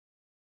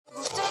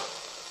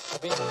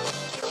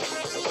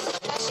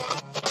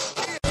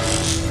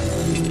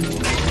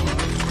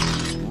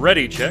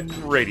Ready Check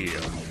Radio.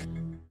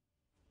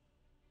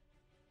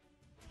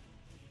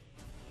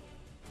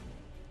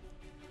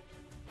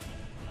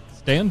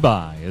 Stand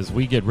by as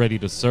we get ready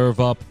to serve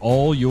up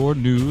all your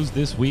news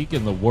this week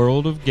in the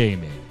world of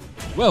gaming.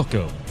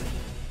 Welcome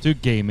to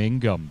Gaming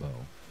Gumbo.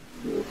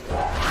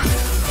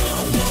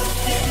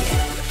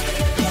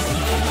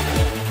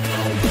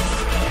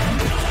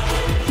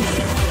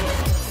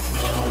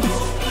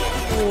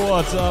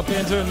 What's up,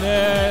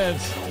 Internet?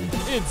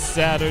 It's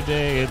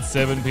Saturday, it's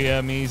 7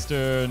 p.m.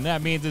 Eastern.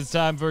 That means it's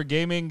time for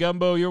Gaming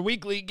Gumbo, your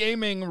weekly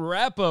gaming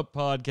wrap-up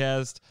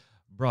podcast.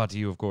 Brought to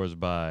you, of course,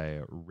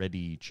 by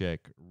Ready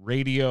Check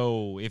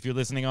Raideo. If you're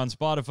listening on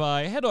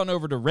Spotify, head on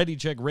over to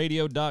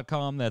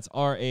ReadyCheckRadio.com. That's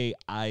RAIDEO.com.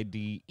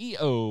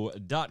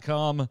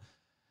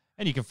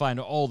 And you can find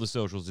all the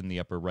socials in the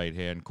upper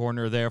right-hand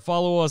corner there.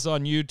 Follow us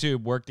on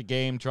YouTube. Work the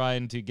game,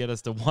 trying to get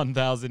us to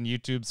 1,000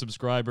 YouTube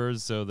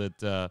subscribers so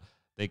that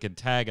they can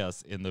tag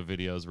us in the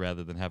videos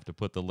rather than have to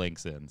put the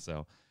links in.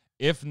 So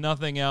if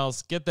nothing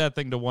else, get that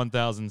thing to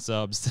 1,000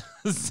 subs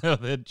so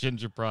that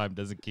Ginger Prime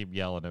doesn't keep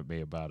yelling at me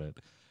about it.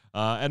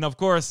 And, of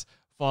course,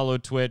 follow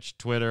Twitch,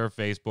 Twitter,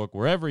 Facebook,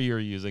 wherever you're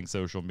using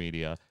social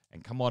media,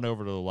 and come on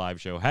over to the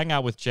live show. Hang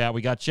out with chat.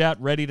 We got chat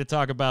ready to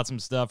talk about some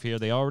stuff here.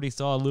 They already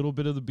saw a little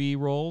bit of the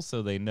B-roll,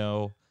 so they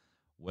know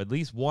at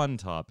least one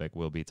topic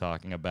we'll be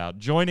talking about.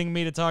 Joining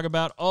me to talk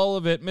about all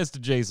of it,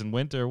 Mr. Jason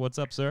Winter. What's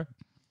up, sir?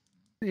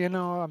 You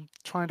know, I'm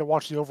trying to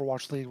watch the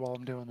Overwatch League while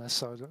I'm doing this,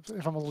 so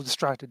if I'm a little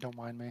distracted, don't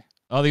mind me.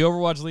 Oh, the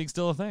Overwatch League's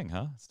still a thing,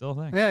 huh? Still a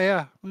thing.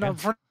 Yeah. No, Yeah.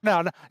 For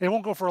now, it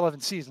won't go for 11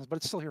 seasons, but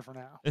it's still here for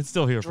now. It's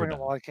still here for Enjoying it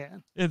now. while I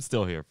can. It's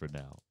still here for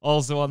now.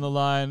 Also on the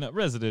line,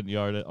 resident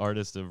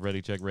artist of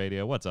Ready Check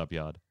Radio. What's up,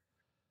 Yod?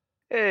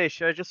 Hey,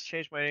 should I just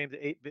change my name to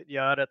 8-Bit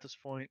Yacht at this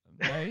point?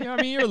 Yeah,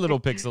 I mean, you're a little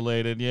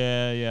pixelated.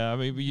 Yeah. I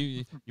mean,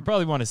 you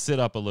probably want to sit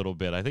up a little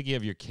bit. I think you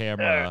have your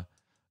camera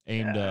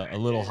aimed a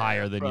little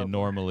higher than you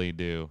normally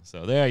do.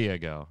 So there you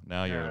go.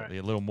 Now you're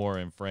a little more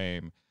in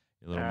frame.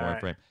 My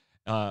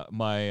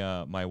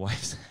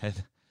wife said,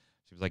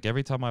 she was like,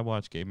 every time I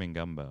watch Gaming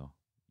Gumbo,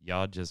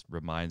 Yod just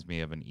reminds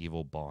me of an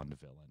evil Bond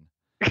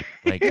villain.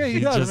 Like Yeah, he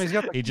does.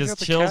 he just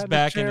the chills cat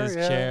back in chair, his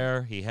yeah.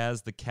 chair. He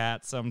has the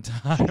cat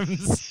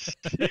sometimes.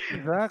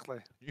 Exactly.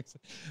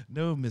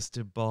 No,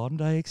 Mr.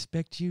 Bond, I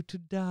expect you to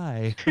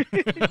die.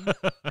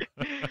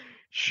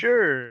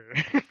 Sure.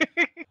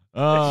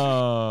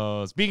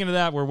 Oh, speaking of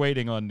that, we're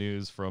waiting on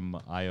news from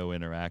IO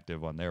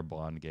Interactive on their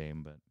Bond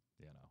game, but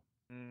you know.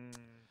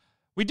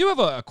 We do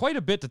have quite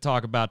a bit to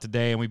talk about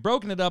today, and we've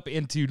broken it up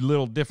into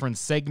little different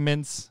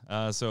segments.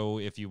 So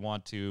if you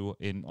want to,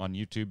 on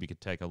YouTube, you could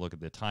take a look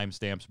at the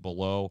timestamps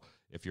below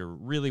if you're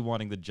really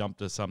wanting to jump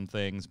to some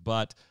things.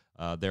 But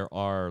there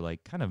are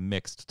like kind of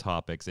mixed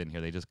topics in here.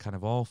 They just kind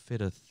of all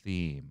fit a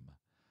theme.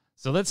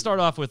 So let's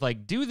start off with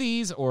like, do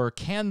these or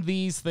can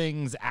these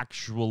things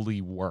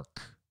actually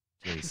work,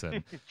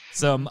 Jason?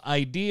 Some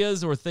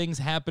ideas or things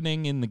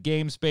happening in the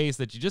game space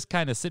that you just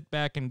kind of sit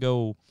back and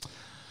go,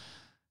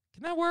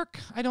 can that work?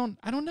 I don't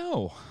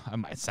know.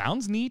 It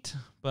sounds neat,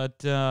 but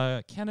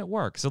can it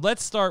work? So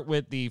let's start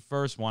with the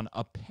first one.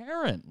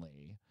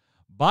 Apparently,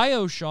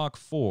 BioShock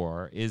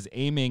 4 is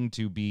aiming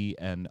to be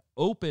an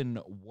open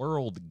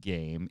world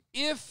game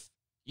if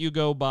you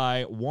go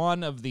by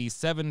one of the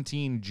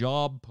 17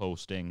 job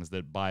postings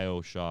that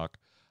BioShock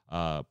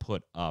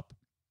put up.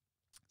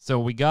 So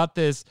we got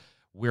this.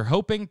 We're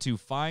hoping to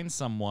find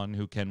someone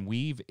who can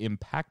weave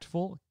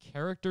impactful,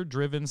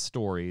 character-driven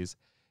stories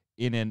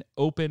in an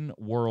open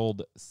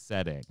world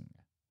setting.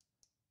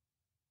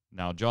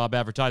 Now, job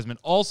advertisement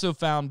also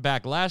found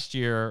back last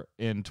year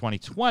in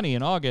 2020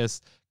 in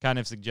August kind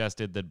of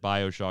suggested that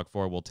BioShock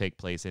 4 will take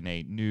place in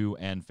a new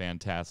and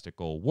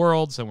fantastical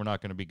world. So we're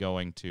not going to be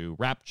going to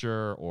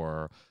Rapture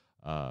or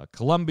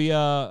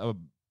Columbia,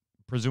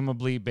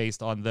 presumably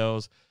based on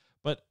those.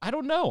 But I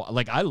don't know.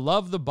 Like, I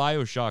love the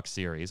BioShock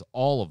series,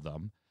 all of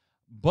them.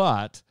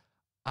 But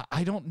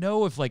I don't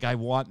know if, like, I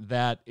want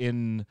that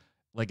in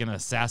like an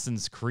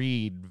Assassin's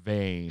Creed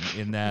vein,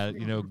 in that,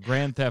 you know,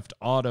 Grand Theft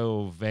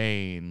Auto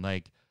vein.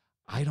 Like,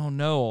 I don't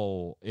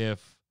know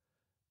if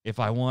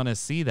I want to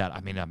see that.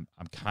 I mean, I'm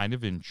kind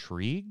of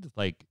intrigued.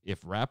 Like, if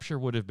Rapture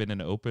would have been an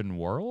open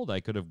world,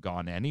 I could have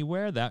gone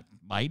anywhere. That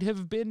might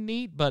have been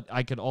neat, but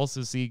I could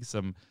also see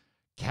some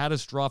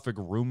catastrophic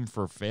room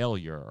for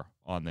failure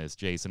on this,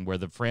 Jason, where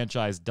the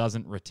franchise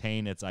doesn't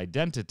retain its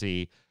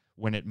identity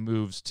when it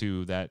moves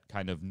to that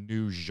kind of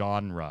new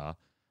genre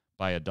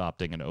by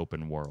adopting an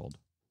open world.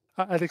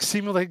 I think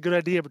seemingly a good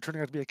idea, but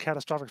turning out to be a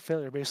catastrophic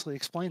failure basically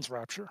explains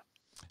Rapture.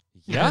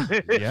 Yeah,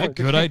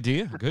 good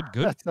idea. Good.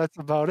 That's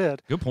about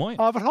it. Good point.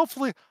 But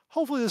hopefully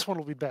this one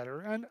will be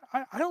better, and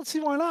I don't see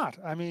why not.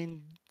 I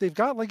mean, they've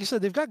got, like you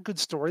said, they've got good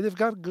story. They've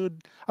got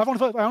good. I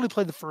only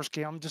played the first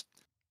game. I'm just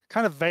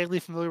kind of vaguely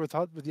familiar with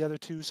the other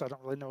two, so I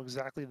don't really know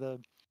exactly the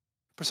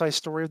precise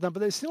story of them.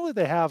 But they seem like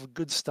they have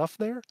good stuff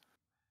there,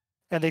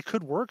 and they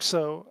could work.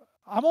 So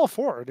I'm all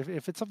for it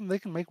if it's something they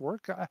can make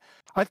work.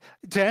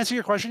 To answer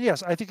your question,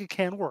 yes, I think it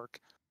can work.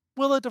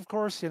 Will it? Of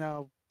course,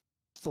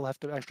 still have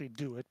to actually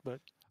do it, but.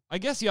 I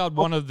guess, Yod,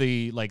 one of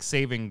the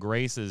saving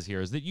graces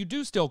here is that you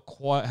do still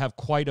have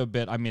quite a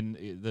bit. I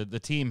mean, the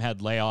team had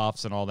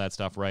layoffs and all that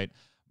stuff, right?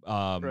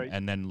 Right.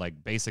 And then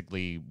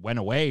basically went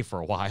away for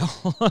a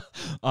while.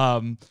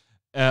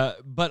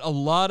 But a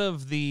lot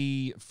of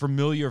the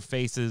familiar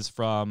faces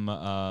from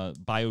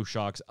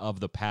BioShocks of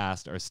the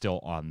past are still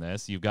on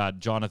this. You've got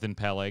Jonathan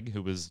Peleg,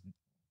 who was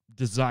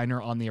designer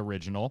on the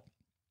original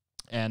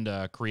and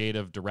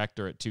creative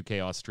director at 2K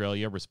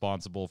Australia,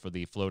 responsible for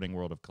the Floating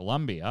World of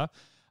Columbia.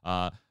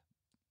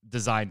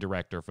 Design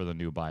director for the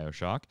new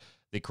BioShock.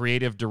 The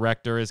creative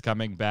director is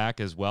coming back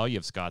as well. You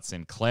have Scott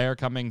Sinclair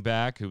coming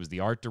back, who was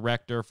the art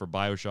director for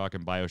BioShock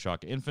and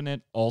BioShock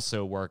Infinite,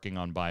 also working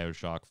on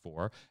BioShock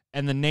 4.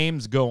 And the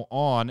names go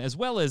on, as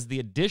well as the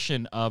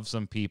addition of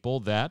some people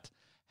that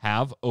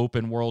have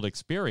open world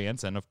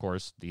experience. And of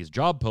course, these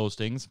job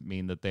postings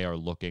mean that they are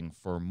looking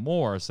for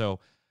more. So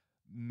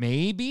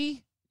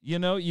maybe,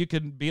 you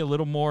can be a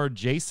little more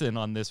Jason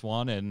on this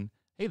one. And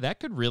hey, that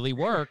could really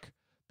work.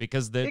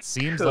 Because it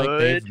seems like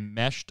they've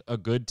meshed a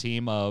good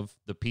team of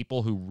the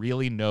people who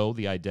really know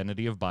the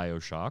identity of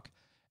BioShock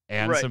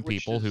and some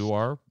people who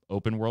are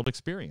open world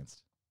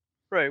experienced.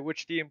 Right,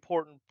 which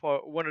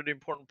one of the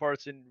important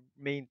parts in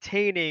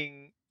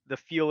maintaining the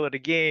feel of the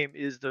game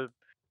is the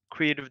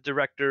creative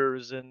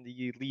directors and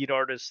the lead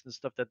artists and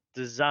stuff that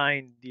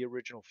designed the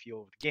original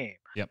feel of the game.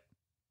 Yep.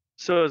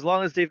 So as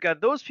long as they've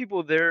got those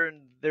people there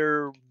and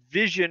their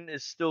vision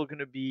is still going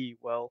to be,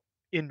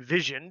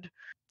 envisioned,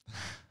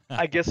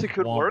 I guess it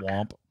could work.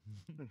 Womp.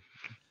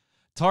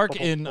 Tark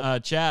in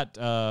chat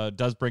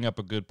does bring up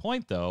a good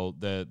point, though,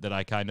 that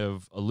I kind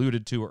of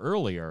alluded to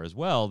earlier as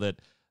well,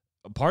 that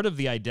part of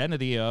the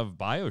identity of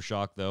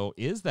BioShock, though,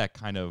 is that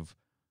kind of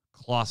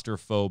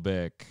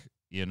claustrophobic,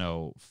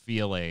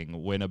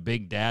 feeling. When a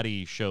big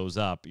daddy shows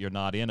up, you're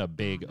not in a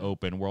big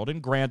open world.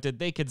 And granted,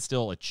 they could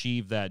still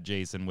achieve that,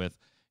 Jason, with,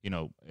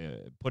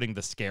 putting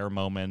the scare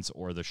moments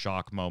or the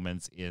shock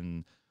moments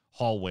in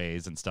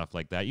hallways and stuff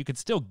like that. You could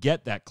still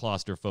get that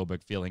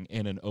claustrophobic feeling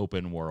in an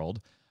open world,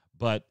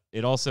 but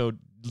it also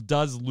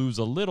does lose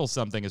a little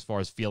something as far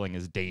as feeling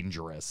as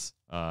dangerous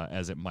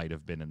as it might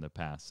have been in the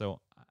past.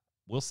 So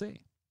we'll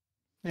see.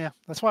 Yeah,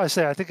 that's why I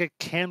say I think it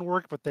can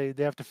work, but they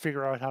have to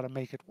figure out how to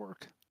make it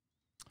work.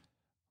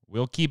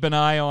 We'll keep an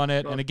eye on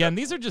it. And again,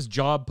 these are just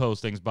job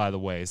postings, by the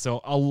way. So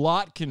a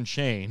lot can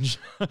change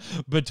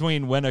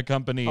between when a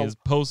company is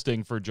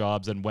posting for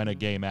jobs and when a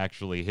game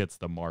actually hits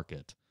the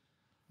market.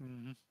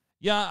 Mm-hmm.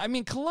 Yeah, I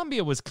mean,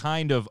 Columbia was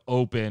kind of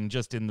open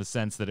just in the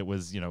sense that it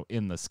was,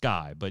 in the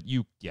sky. But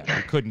you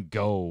couldn't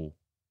go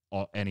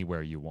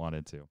anywhere you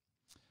wanted to.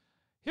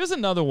 Here's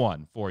another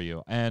one for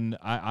you. And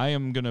I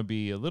am going to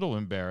be a little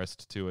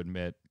embarrassed to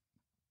admit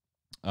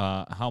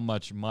how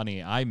much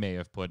money I may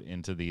have put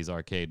into these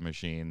arcade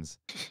machines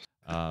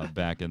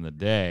back in the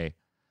day.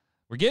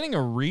 We're getting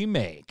a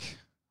remake.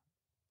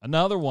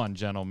 Another one,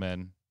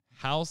 gentlemen.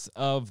 House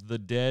of the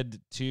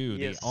Dead 2,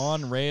 yes. The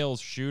on-rails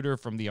shooter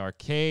from the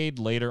arcade,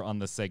 later on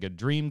the Sega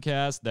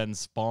Dreamcast, then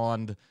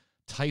spawned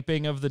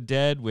Typing of the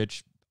Dead,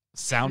 which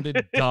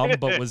sounded dumb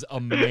but was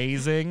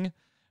amazing.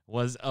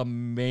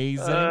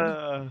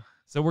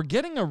 So we're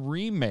getting a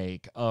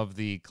remake of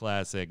the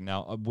classic.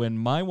 Now, when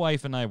my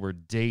wife and I were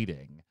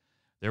dating,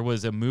 there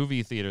was a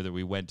movie theater that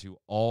we went to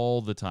all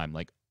the time,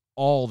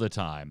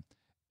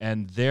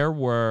 and there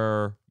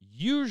were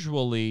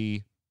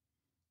usually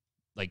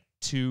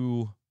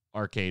 2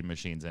 arcade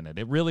machines in it.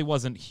 It really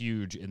wasn't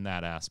huge in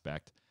that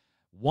aspect.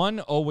 One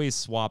always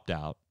swapped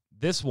out.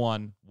 This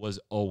one was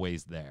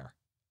always there.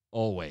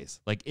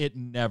 Always. It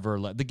never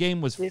left. The game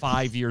was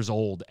 5 years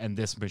old, and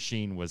this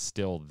machine was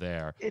still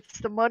there. It's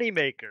the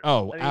moneymaker.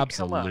 Oh,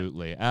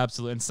 absolutely.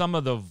 Absolutely. And some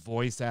of the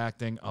voice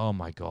acting, oh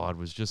my God,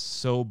 was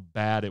just so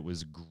bad. It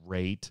was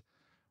great.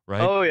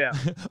 Right? Oh, yeah.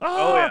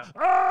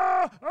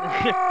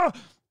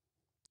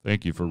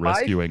 Thank you for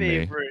rescuing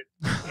me.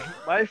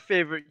 My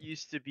favorite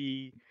used to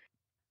be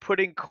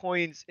putting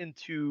coins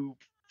into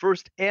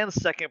first and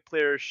second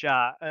player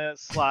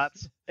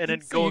slots, and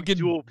then so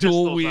going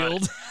dual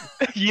wield.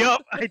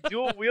 Yep, I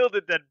dual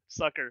wielded that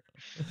sucker.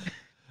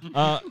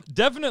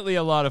 Definitely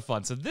a lot of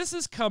fun. So this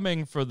is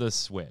coming for the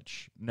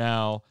Switch.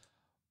 Now,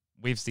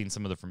 we've seen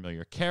some of the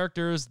familiar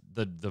characters.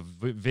 The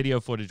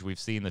video footage we've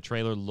seen, the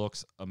trailer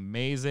looks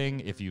amazing.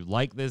 If you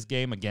like this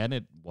game, again,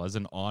 it was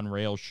an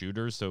on-rail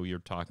shooter, so you're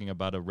talking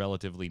about a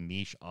relatively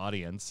niche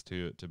audience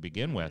to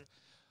begin with.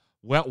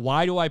 Well,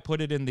 why do I put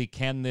it in the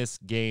can this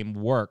game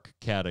work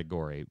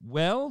category?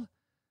 Well,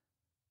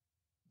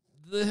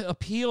 the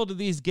appeal to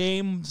these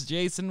games,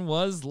 Jason,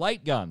 was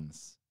light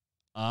guns.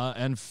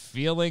 And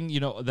feeling,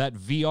 that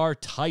VR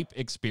type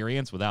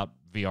experience without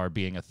VR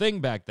being a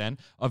thing back then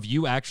of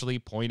you actually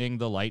pointing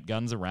the light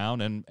guns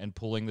around and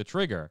pulling the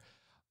trigger.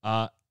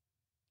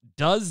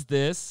 Does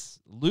this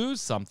lose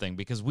something?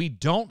 Because we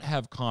don't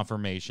have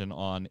confirmation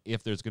on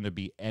if there's going to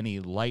be any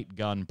light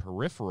gun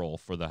peripheral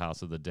for the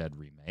House of the Dead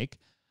remake.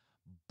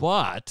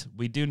 But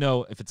we do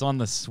know if it's on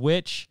the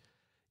Switch,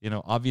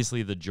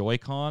 obviously the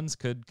Joy-Cons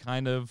could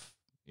kind of,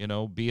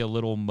 be a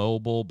little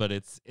mobile, but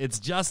it's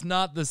just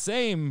not the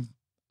same.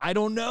 I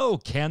don't know.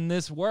 Can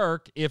this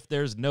work if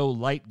there's no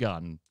light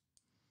gun?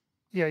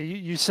 Yeah,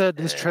 you said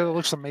this trailer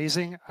looks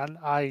amazing, and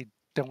I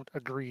don't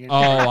agree. Oh,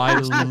 I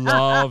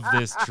love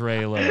this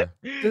trailer.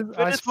 But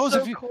I it's suppose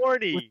so if you,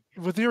 corny.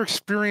 with your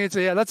experience,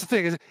 yeah, that's the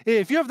thing. Is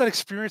if you have that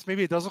experience,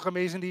 maybe it does look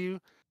amazing to you.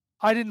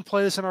 I didn't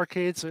play this in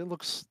arcade, so it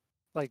looks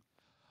like.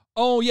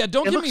 Oh yeah,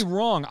 don't It get me looks-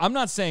 wrong. I'm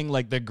not saying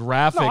like the No,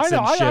 graphics I know,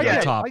 and shit get are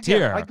it, top I get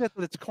tier. it, I get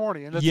that it's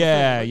corny, and that's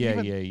Yeah, the thing.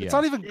 Like, yeah. It's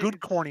not even good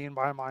corny in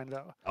my mind,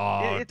 though.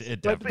 Oh, It's-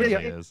 it but definitely yeah,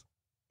 is.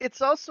 It's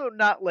also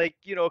not like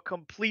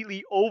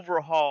completely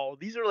overhaul.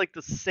 These are like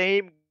the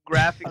same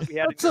graphics we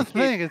had That's in the the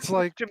thing. It's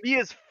like to me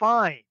is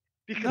fine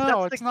because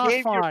no, that's it's the not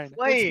game fine. you're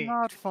playing. It's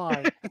not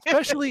fine,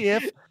 especially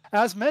if,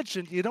 as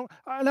mentioned, you don't.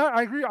 And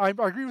I agree. I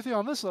agree with you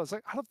on this. It's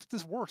like I don't think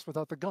this works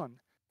without the gun.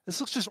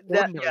 This looks just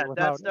ordinary without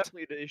That's it.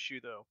 definitely the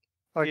issue though.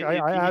 Like It I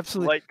needs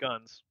absolutely. light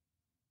guns.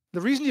 The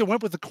reason you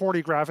went with the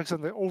corny graphics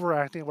and the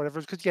overacting, or whatever,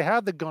 is because you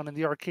had the gun in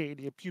the arcade.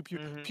 You pew pew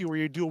Mhm. pew, or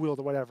you dual wield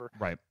or whatever.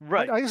 Right.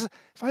 Right. I guess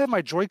if I had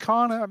my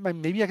Joy-Con,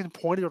 maybe I can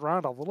point it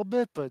around a little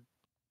bit, but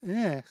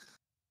yeah.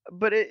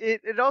 But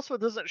it also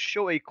doesn't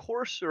show a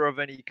cursor of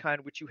any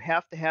kind, which you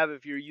have to have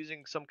if you're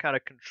using some kind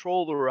of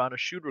controller on a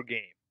shooter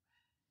game.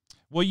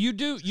 Well, you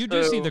do see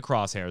So- the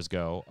crosshairs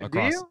go Do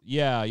across. you?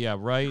 Yeah,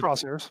 right.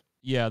 Crosshairs.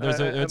 Yeah, there's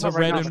it's a not right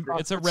red now, and but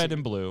it's a let's red see.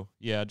 and blue.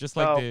 Yeah, just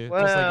like Oh, just like it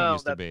well,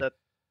 used to be.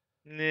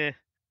 Nah.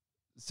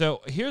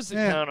 So here's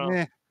Yeah, no.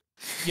 yeah.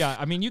 yeah,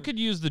 I mean you could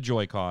use the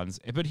Joy-Cons,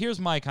 but here's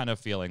my kind of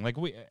feeling. Like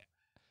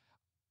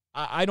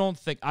I don't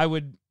think I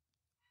would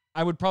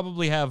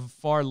probably have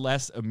far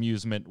less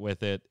amusement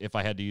with it if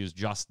I had to use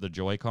just the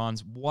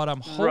Joy-Cons. What I'm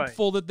Right.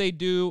 hopeful that they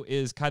do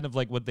is kind of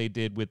like what they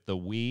did with the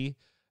Wii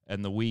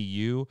and the Wii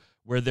U,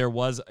 where there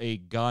was a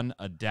gun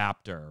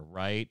adapter,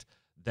 right?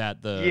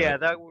 That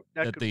that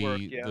that could the, work.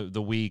 Yeah.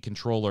 the Wii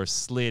controller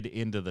slid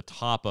into the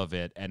top of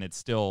it, and it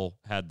still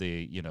had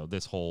the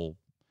this whole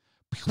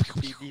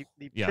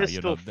The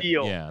pistol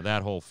feel. yeah,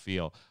 that whole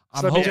feel.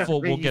 So I'm that means you have to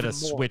hopeful pay we'll get a even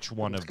more Switch for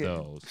one this of game.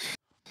 those.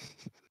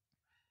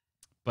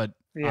 But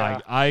Yeah.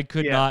 I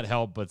could Yeah. not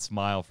help but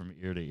smile from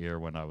ear to ear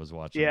when I was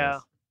watching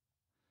Yeah.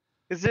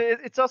 this.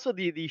 It's also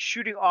the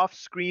shooting off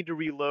screen to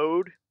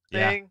reload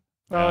Yeah. thing.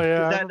 Oh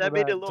yeah, I That remember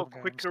made it a in little some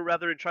games. quicker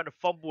rather than trying to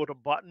fumble with a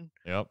button.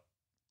 Yep.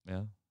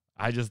 Yeah.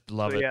 I just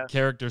love it. yeah.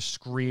 Characters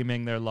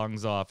screaming their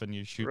lungs off, and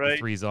you shoot the Right.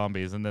 3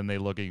 zombies, and then they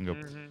look at you and go,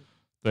 Mhm.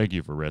 "Thank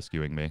you for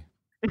rescuing me."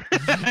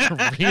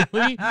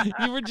 Really?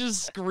 You were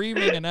just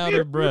screaming and out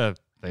of breath.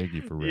 Thank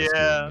you for rescuing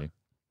Yeah.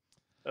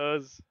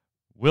 me.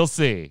 We'll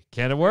see.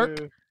 Can it work?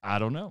 I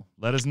don't know.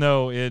 Let us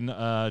know in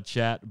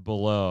chat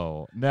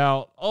below.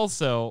 Now,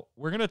 also,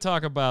 we're going to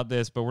talk about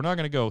this, but we're not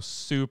going to go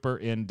super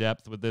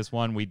in-depth with this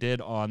one. We did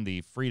on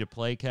the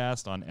free-to-play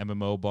cast on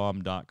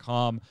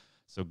mmobomb.com.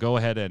 So go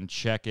ahead and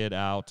check it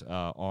out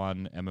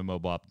on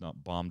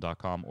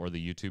mmobomb.com or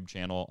the YouTube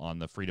channel on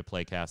the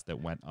free-to-play cast that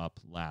went up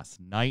last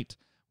night.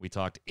 We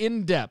talked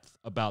in-depth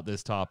about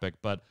this topic,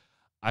 but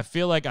I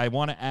feel like I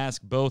want to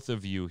ask both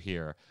of you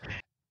here.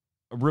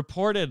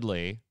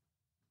 Reportedly,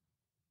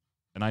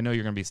 and I know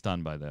you're going to be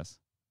stunned by this,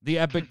 the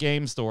Epic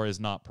Game Store is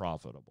not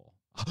profitable.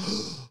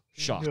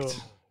 Shocked. No.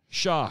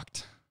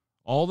 Shocked.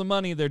 All the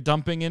money they're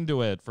dumping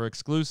into it for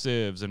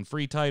exclusives and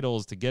free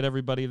titles to get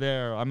everybody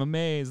there. I'm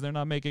amazed they're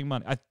not making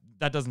money.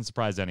 That doesn't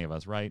surprise any of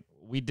us, right?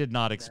 We did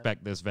not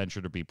expect this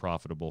venture to be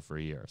profitable for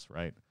years,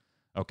 right?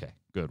 Okay,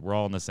 good. We're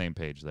all on the same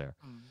page there.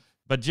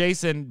 But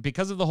Jason,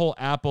 because of the whole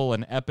Apple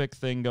and Epic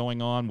thing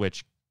going on,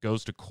 which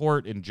goes to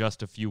court in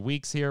just a few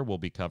weeks here, we'll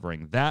be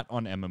covering that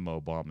on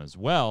MMO Bomb as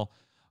well.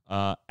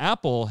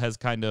 Apple has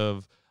kind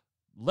of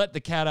let the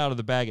cat out of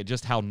the bag at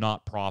just how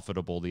not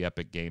profitable the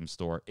Epic Game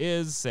Store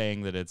is,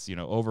 saying that it's,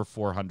 over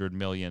 $400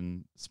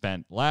 million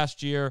spent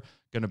last year,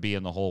 going to be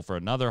in the hole for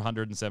another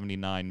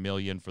 $179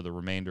 million for the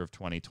remainder of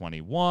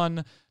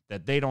 2021,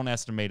 that they don't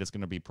estimate it's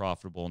going to be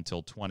profitable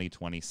until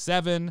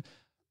 2027.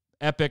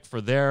 Epic, for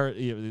their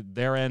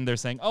end, they're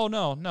saying, oh,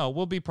 no,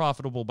 we'll be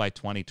profitable by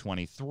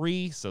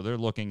 2023, so they're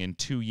looking in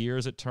 2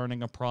 years at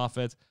turning a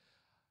profit.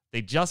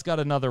 They just got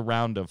another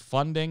round of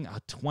funding, a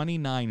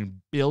 $29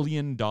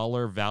 billion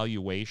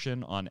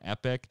valuation on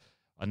Epic,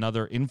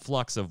 another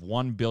influx of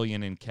 $1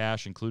 billion in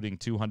cash, including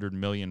 $200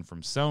 million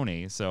from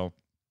Sony. So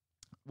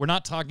we're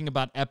not talking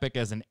about Epic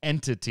as an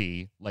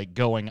entity like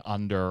going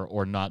under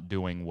or not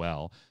doing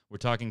well. We're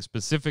talking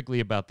specifically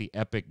about the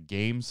Epic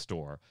Game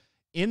Store.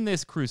 In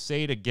this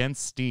crusade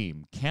against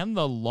Steam, can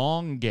the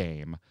long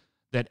game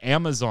that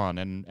Amazon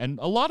and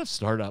a lot of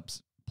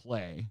startups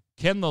play,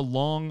 can the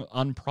long,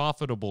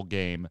 unprofitable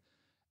game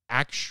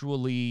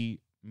actually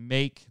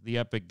make the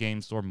Epic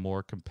Game Store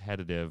more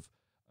competitive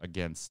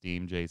against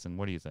Steam? Jason,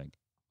 what do you think?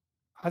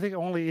 I think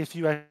only if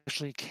you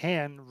actually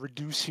can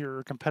reduce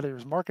your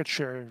competitor's market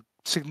share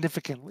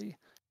significantly,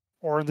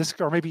 or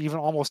maybe even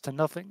almost to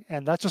nothing,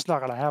 and that's just not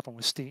going to happen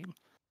with Steam.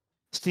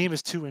 Steam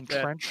is too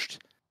entrenched.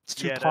 It's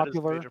too That is a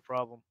popular. major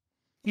problem.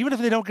 Even if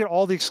they don't get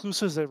all the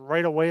exclusives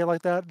right away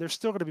like that, they're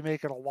still going to be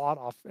making a lot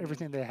off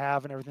everything they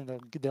have and everything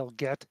they'll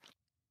get.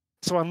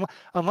 So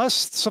unless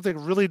something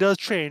really does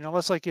change,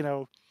 unless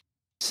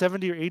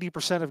 70 or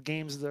 80% of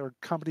games that are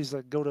companies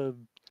that go to,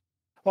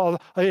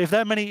 well, if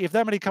that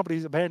many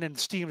companies abandon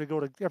Steam to go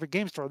to Epic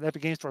Game Store, the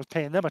Epic Game Store is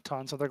paying them a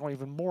ton, so they're going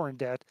even more in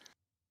debt.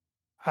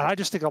 And I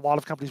just think a lot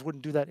of companies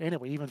wouldn't do that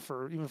anyway, even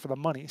for the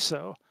money.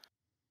 So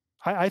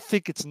I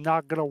think it's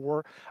not going to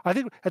work. I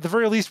think at the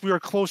very least we are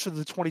closer to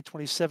the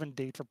 2027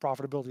 date for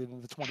profitability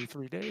than the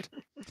 23 date.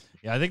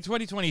 Yeah, I think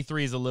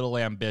 2023 is a little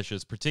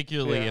ambitious,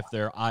 particularly if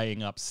they're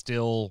eyeing up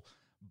still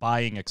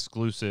buying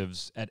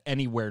exclusives at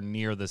anywhere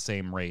near the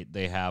same rate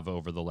they have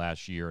over the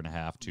last year and a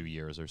half, 2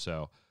 years or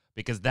so.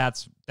 Because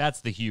that's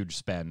the huge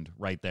spend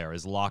right there,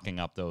 is locking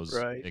up those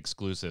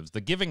exclusives. The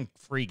giving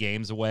free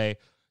games away,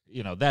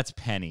 that's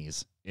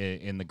pennies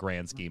in the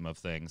grand scheme of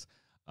things.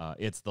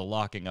 It's the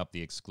locking up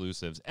the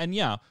exclusives. And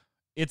yeah,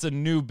 it's a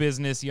new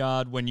business,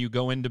 Yod. When you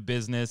go into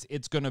business,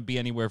 it's going to be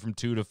anywhere from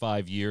 2 to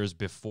 5 years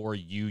before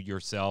you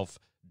yourself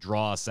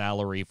draw a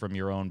salary from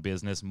your own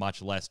business,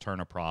 much less turn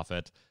a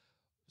profit.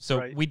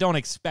 So we don't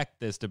expect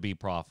this to be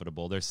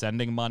profitable. They're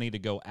sending money to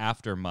go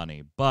after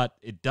money. But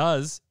it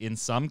does, in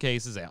some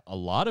cases, a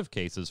lot of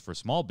cases for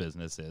small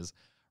businesses,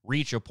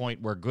 reach a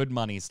point where good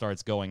money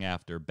starts going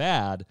after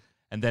bad,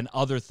 and then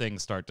other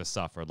things start to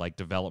suffer, like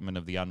development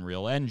of the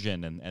Unreal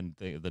Engine and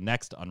the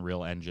next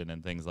Unreal Engine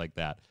and things like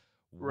that.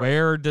 Right.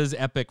 Where does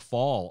Epic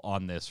fall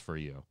on this for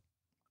you?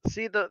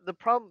 See, the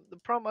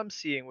problem I'm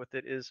seeing with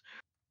it is,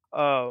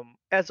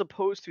 as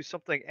opposed to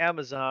something like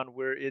Amazon,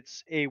 where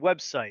it's a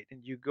website and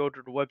you go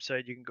to the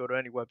website, you can go to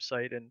any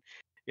website and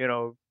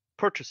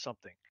purchase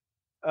something.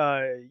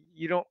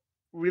 You don't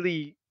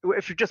really,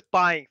 if you're just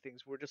buying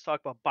things, we're just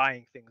talking about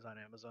buying things on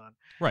Amazon.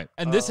 Right.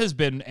 And this has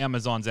been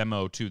Amazon's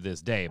MO to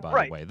this day,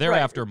 by the way. They're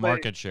after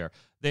market share.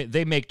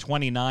 They make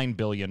 $29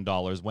 billion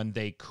when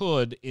they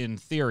could, in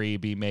theory,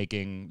 be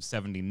making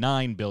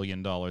 $79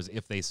 billion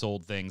if they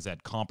sold things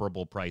at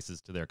comparable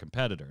prices to their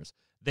competitors.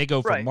 They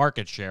go for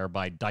market share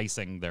by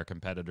dicing their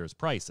competitors'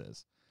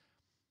 prices.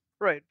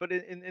 Right. But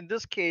in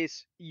this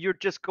case, you're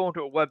just going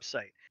to a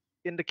website.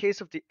 In the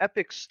case of the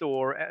Epic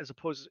Store, as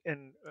opposed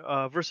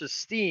versus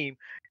Steam,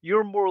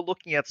 you're more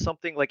looking at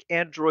something like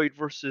Android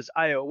versus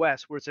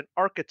iOS, where it's an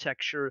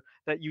architecture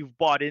that you've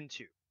bought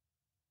into.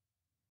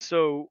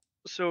 So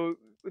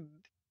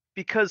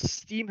because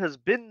Steam has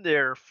been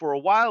there for a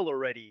while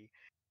already,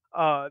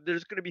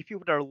 there's going to be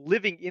people that are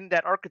living in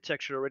that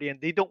architecture already, and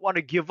they don't want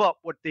to give up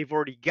what they've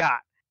already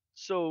got.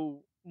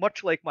 So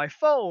much like my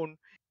phone,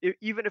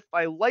 even if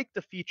I like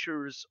the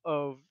features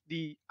of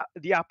the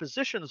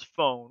opposition's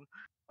phone,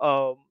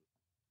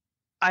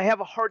 I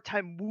have a hard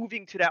time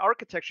moving to that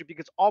architecture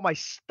because all my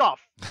stuff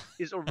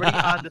is already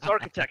on this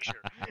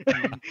architecture,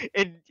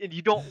 and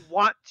you don't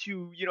want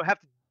to have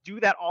to do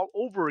that all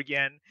over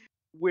again.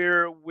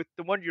 Where with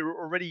the one you're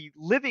already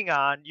living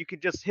on, you can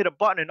just hit a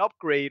button and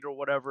upgrade or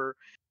whatever,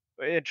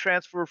 and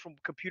transfer from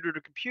computer to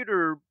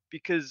computer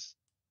because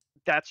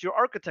that's your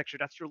architecture,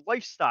 that's your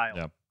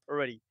lifestyle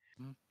already.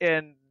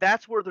 And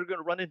that's where they're going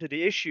to run into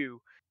the issue,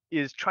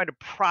 is trying to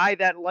pry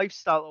that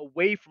lifestyle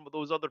away from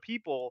those other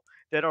people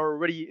that are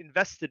already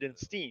invested in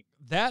Steam.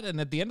 That, and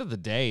at the end of the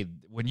day,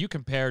 when you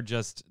compare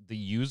just the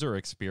user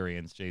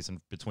experience, Jason,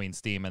 between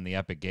Steam and the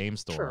Epic Game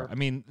Store, I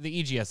mean, the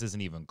EGS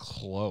isn't even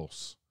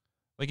close.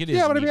 Like, it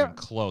isn't even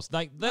close.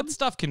 Like, that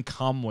stuff can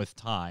come with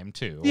time,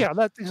 too. Yeah,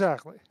 that's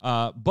exactly.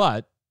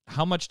 But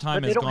how much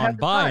time has gone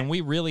by, and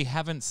we really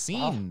haven't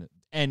seen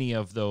any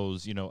of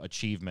those,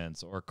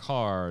 achievements or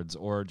cards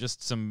or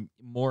just some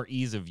more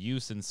ease of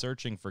use in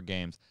searching for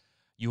games.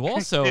 You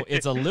also,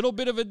 it's a little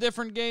bit of a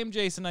different game,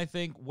 Jason, I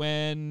think,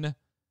 when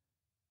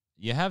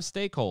you have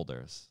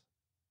stakeholders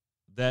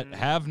that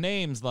have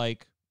names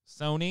like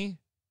Sony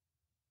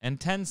and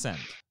Tencent.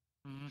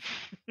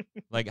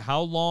 Like,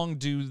 how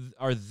long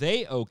are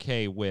they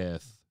okay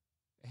with,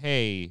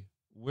 hey,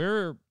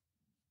 we're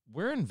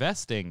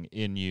investing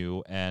in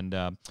you, and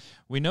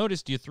we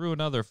noticed you threw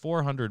another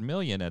 $400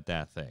 million at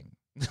that thing.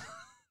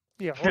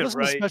 Yeah, well, this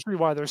is especially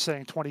why they're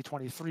saying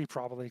 2023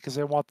 probably, because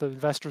they want the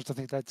investors to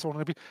think that's only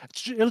going to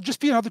be. It'll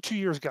just be another 2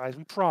 years, guys.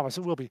 We promise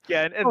it will be.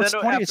 Yeah, and then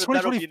after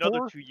that'll be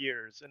another 2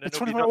 years. And then it's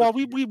 2024. Well,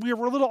 we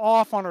were a little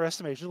off on our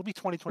estimation. It'll be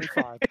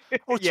 2025.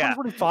 Oh, it's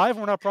 2025.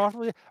 We're not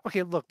profitable.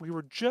 Okay, look, we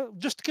were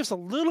just to give us a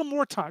little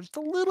more time. Just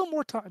a little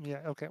more time.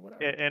 Yeah. Okay.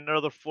 Whatever. And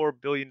another $4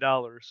 billion.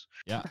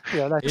 Yeah.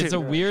 Yeah. It's a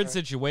weird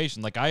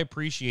situation. Like, I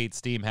appreciate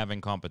Steam having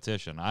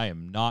competition. I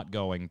am not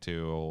going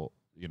to,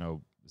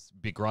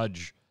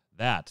 begrudge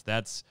that.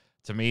 That's,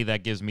 to me,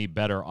 that gives me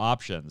better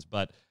options.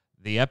 But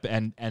the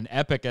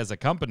Epic as a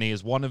company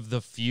is one of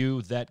the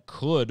few that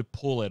could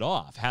pull it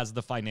off, has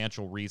the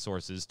financial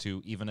resources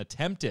to even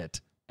attempt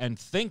it and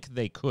think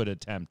they could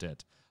attempt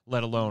it,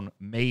 let alone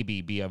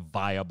maybe be a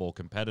viable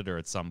competitor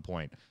at some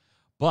point.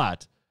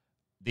 But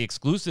the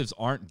exclusives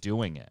aren't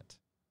doing it.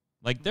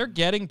 Like, they're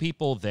getting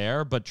people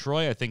there, but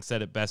Troy, I think,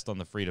 said it best on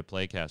the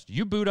free-to-play cast.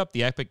 You boot up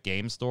the Epic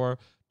Game Store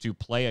to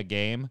play a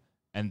game,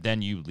 and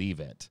then you leave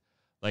it.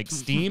 Like,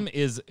 Steam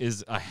is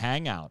a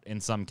hangout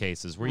in some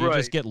cases where you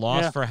just get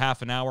lost for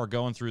half an hour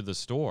going through the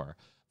store.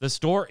 The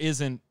store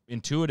isn't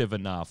intuitive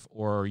enough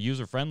or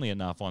user-friendly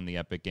enough on the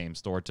Epic Game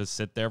Store to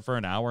sit there for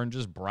an hour and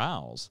just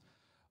browse.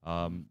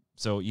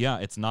 So, yeah,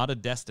 it's not a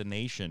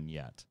destination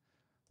yet.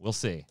 We'll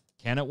see.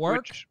 Can it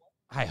work?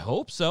 I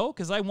hope so,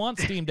 because I want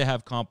Steam to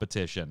have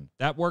competition.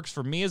 That works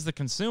for me as the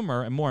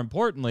consumer, and more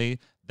importantly,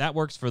 that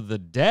works for the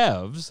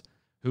devs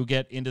who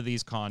get into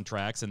these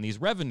contracts and these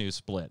revenue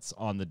splits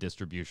on the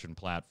distribution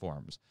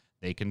platforms.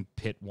 They can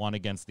pit one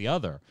against the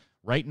other.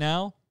 Right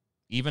now,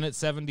 even at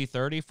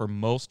 70-30 for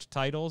most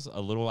titles,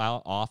 a little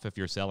off if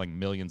you're selling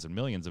millions and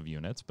millions of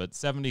units, but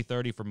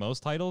 70-30 for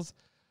most titles,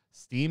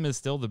 Steam is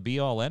still the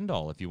be-all,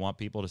 end-all if you want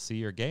people to see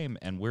your game,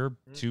 and we're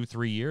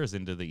 2-3 years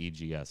into the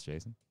EGS,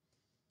 Jason.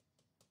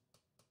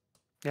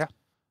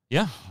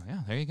 Yeah,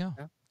 there you go.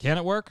 Yeah. Can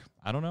it work?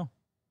 I don't know.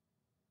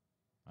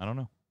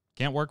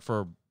 Can't work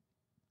for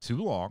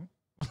too long.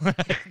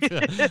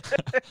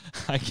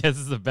 I guess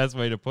is the best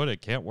way to put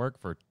it. Can't work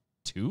for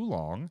too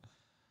long.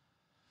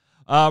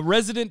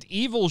 Resident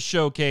Evil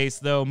showcase,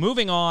 though.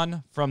 Moving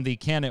on from the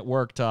can it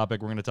work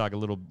topic, we're going to talk a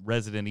little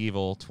Resident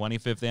Evil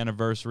 25th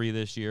anniversary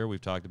this year.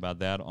 We've talked about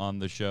that on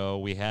the show.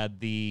 We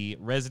had the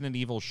Resident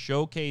Evil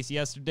showcase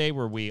yesterday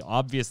where we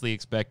obviously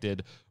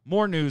expected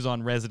more news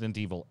on Resident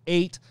Evil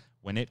 8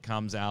 when it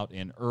comes out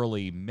in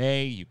early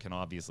May. You can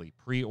obviously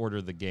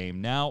pre-order the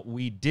game now.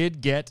 We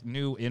did get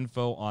new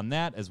info on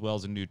that as well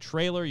as a new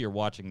trailer. You're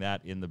watching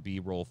that in the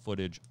B-roll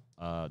footage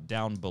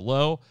down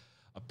below.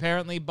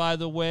 Apparently, by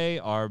the way,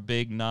 our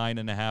big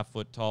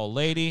 9.5-foot tall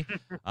lady,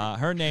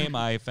 her name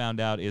I found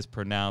out is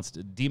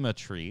pronounced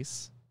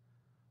Dimitris.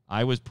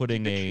 I was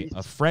putting a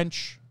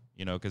French,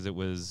 because it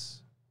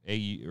was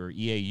AU or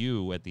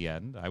EAU at the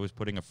end. I was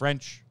putting a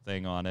French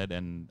thing on it,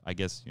 and I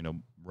guess,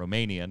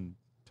 Romanian,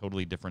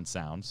 totally different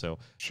sound. So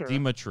sure.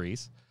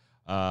 Dimitris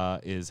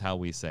is how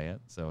we say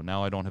it. So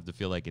now I don't have to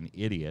feel like an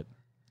idiot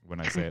when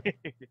I say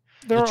it.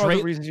 There are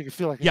other reasons you can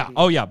feel like an idiot.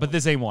 Oh, yeah, but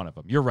this ain't one of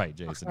them. You're right,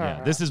 Jason.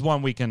 Yeah, this is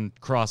one we can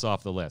cross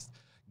off the list.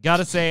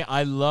 Gotta say,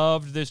 I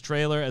loved this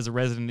trailer as a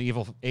Resident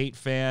Evil 8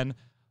 fan.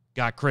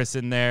 Got Chris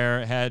in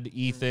there, had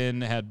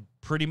Ethan, had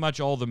pretty much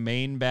all the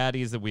main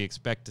baddies that we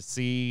expect to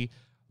see.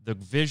 The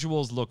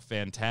visuals look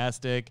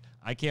fantastic.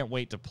 I can't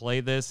wait to play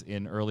this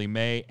in early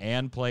May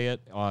and play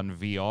it on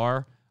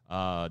VR,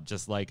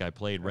 just like I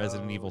played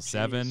Resident Evil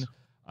 7.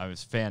 It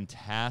was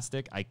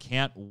fantastic. I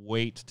can't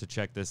wait to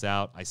check this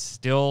out. I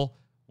still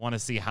want to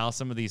see how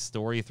some of these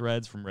story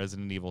threads from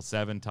Resident Evil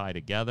 7 tie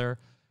together,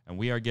 and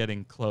we are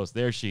getting close.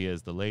 There she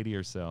is, the lady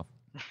herself.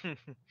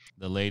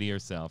 The lady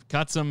herself.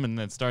 Cuts him and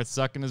then starts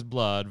sucking his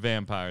blood,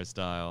 vampire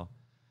style.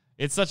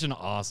 It's such an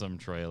awesome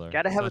trailer.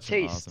 Gotta have a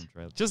taste. Awesome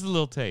trailer. Just a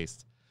little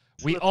taste.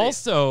 We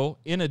also,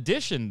 in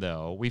addition,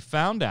 though, we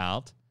found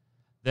out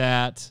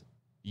that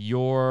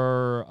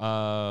your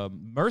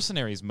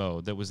Mercenaries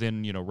mode that was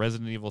in,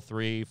 Resident Evil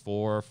 3,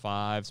 4,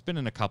 5, it's been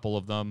in a couple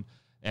of them,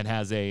 and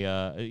has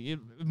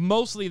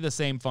mostly the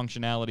same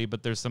functionality,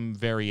 but there's some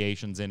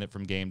variations in it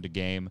from game to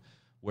game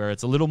where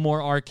it's a little more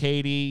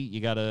arcadey.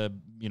 You got to,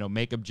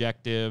 make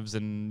objectives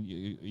and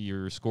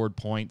your scored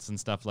points and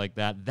stuff like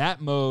that.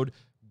 That mode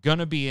going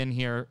to be in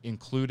here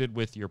included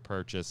with your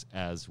purchase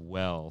as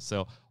well.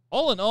 So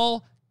all in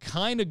all,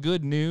 kind of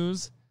good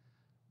news.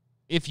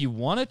 If you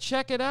want to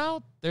check it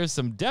out, there's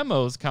some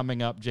demos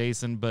coming up,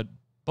 Jason, but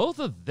both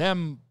of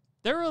them,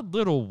 they're a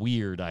little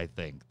weird, I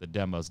think, the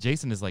demos.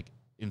 Jason is,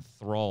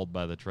 enthralled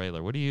by the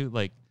trailer. What do you,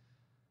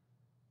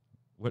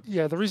 what?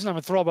 Yeah, the reason I'm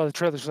enthralled by the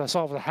trailer is because I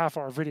saw it with a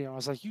half-hour video. I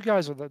was like, you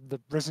guys are the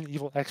Resident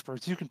Evil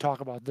experts. You can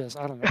talk about this.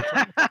 I don't know.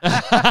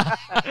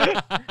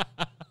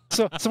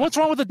 So what's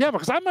wrong with the demo?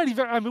 Because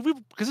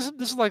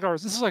this is like our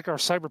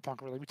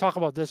Cyberpunk, really. We talk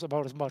about this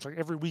about as much. Like,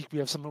 every week we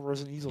have some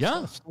Resident Evil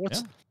stuff. So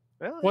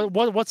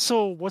what's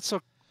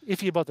so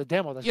iffy about the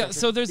demo?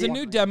 So there's a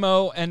new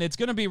demo, and it's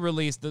going to be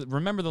released.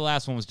 Remember, the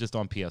last one was just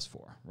on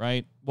PS4,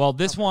 right? Well,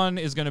 this one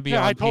is going to be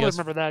on I totally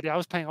remember that. Yeah, I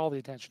was paying all the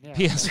attention. Yeah.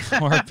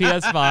 PS4,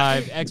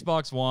 PS5,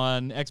 Xbox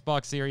One,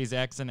 Xbox Series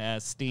X and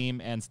S,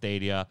 Steam, and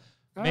Stadia.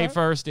 May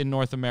 1st in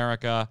North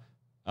America,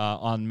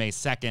 on May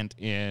 2nd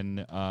in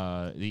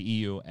the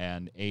EU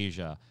and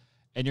Asia.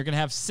 And you're going to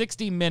have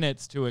 60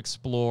 minutes to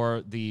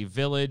explore the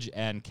village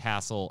and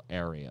castle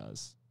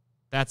areas.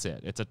 That's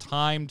it. It's a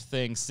timed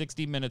thing,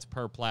 60 minutes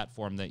per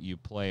platform that you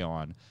play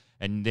on.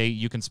 And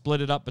you can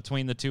split it up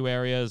between the two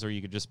areas, or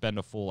you could just spend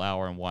a full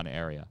hour in one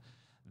area.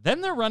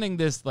 Then they're running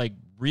this,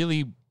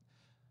 really...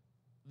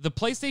 The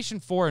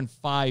PlayStation 4 and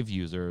 5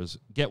 users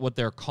get what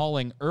they're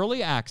calling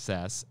early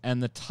access,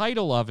 and the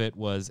title of it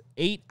was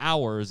 8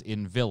 hours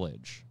in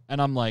Village. And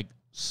I'm like,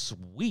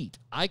 sweet,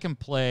 I can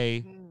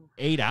play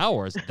 8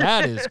 hours.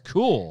 That is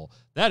cool.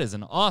 That is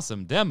an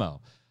awesome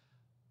demo.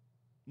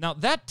 Now,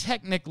 that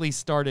technically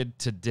started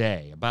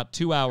today, about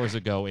 2 hours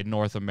ago in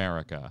North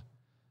America,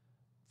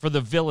 for the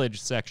Village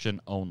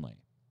section only.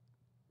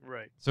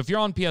 Right. So if you're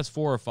on PS4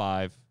 or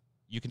 5,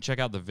 you can check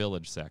out the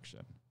Village section.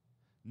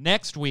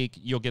 Next week,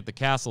 you'll get the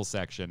Castle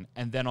section,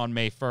 and then on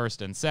May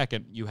 1st and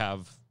 2nd, you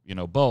have,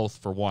 both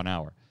for 1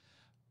 hour.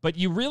 But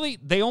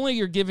they only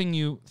are giving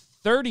you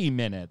 30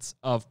 minutes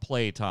of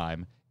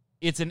playtime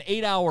it's an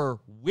 8-hour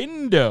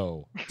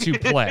window to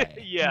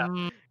play.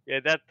 Yeah. Yeah,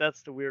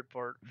 that's the weird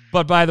part.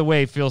 But by the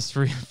way, feel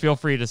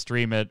free to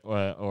stream it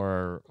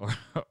or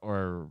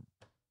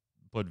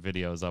put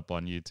videos up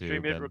on YouTube.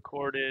 Stream it,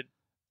 record it,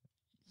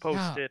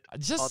 post it.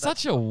 Just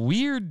such a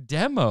weird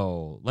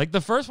demo. Like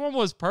the first one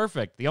was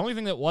perfect. The only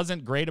thing that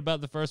wasn't great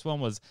about the first one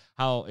was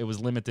how it was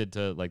limited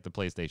to like the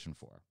PlayStation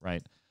 4,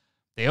 right?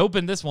 They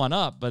opened this one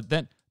up, but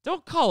then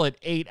don't call it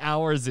 8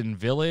 hours in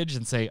Village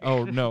and say,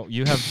 "Oh no,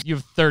 you have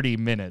 30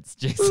 minutes,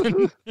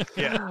 Jason."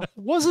 Yeah.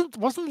 Wasn't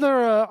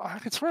there I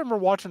can remember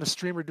watching a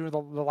streamer doing the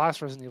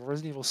last Resident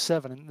Evil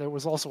 7, and there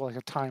was also like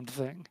a timed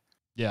thing.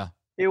 Yeah.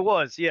 It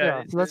was,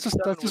 yeah. So that's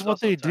just what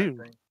they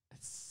do.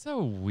 It's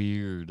so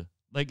weird.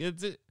 Like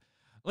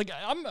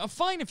I'm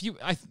fine if you.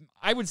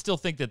 I would still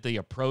think that the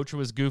approach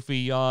was goofy,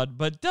 Yod,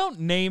 but don't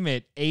name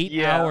it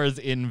 8 hours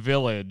in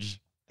Village.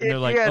 And they're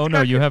like, oh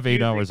no, you have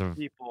 8 hours of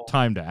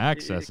time to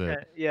access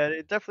it. Yeah,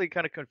 it definitely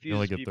kind of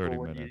confuses people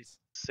when you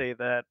say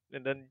that,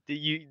 and then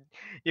you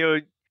know,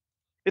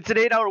 it's an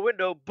 8-hour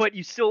window, but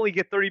you still only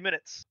get 30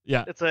 minutes.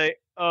 Yeah, it's like,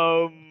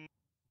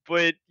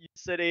 but you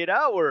said 8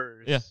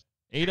 hours. Yeah.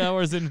 8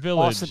 hours in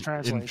Village in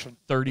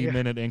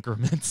 30-minute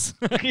increments.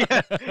 Yeah,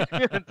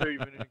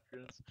 30-minute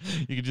increments.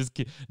 You can just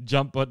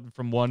jump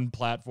from one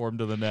platform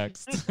to the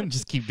next and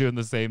just keep doing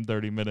the same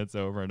 30 minutes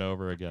over and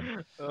over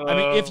again. I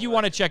mean, if you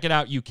want to check it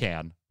out, you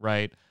can,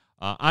 right?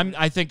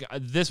 I think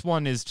this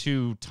one is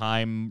too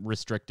time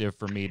restrictive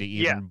for me to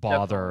even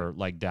bother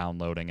like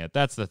downloading it.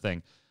 That's the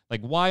thing.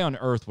 Like, why on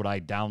earth would I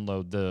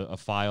download a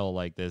file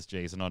like this,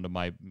 Jason, onto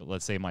my,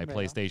 let's say, my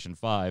PlayStation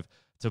 5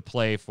 to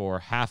play for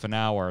half an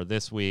hour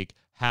this week,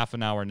 half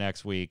an hour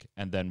next week,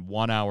 and then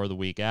 1 hour the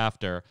week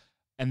after,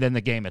 and then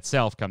the game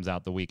itself comes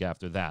out the week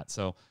after that.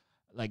 So,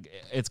 like,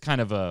 it's kind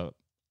of a,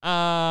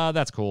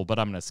 that's cool, but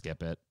I'm going to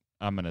skip it.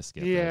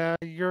 Yeah,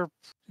 you're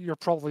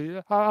probably,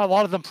 a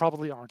lot of them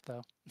probably aren't,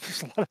 though.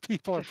 There's a lot of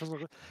people,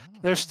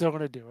 they're still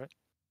going to do it.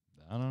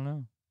 I don't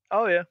know.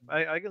 Oh, yeah,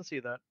 I can see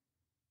that.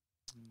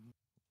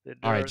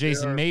 All right,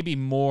 Jason, maybe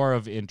more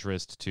of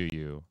interest to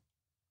you.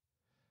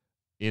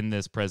 In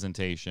this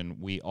presentation,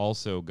 we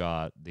also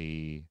got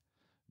the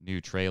new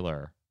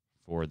trailer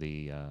for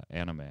the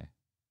anime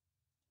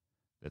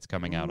that's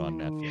coming out on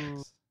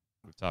Netflix.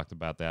 We've talked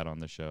about that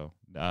on the show.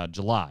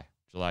 July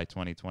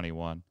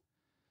 2021.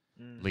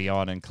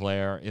 Leon and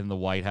Claire in the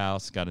White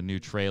House got a new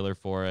trailer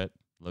for it.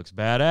 Looks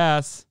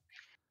badass.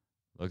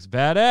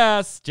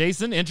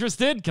 Jason,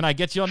 interested? Can I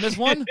get you on this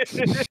one?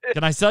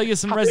 Can I sell you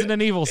some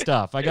Resident Evil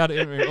stuff? I got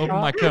to open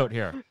my coat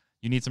here.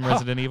 You need some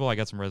Resident Evil? I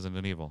got some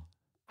Resident Evil.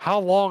 How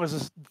long is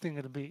this thing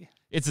going to be?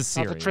 It's a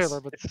series. Not the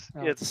trailer, but it's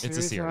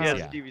a series. Yeah,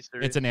 it's a TV series.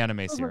 It's an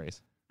anime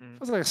series.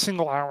 It's like a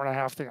single hour and a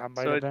half thing. I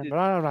might have done, but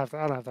I don't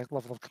have that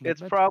level of commitment.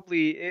 It's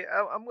probably.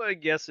 I'm going to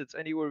guess it's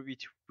anywhere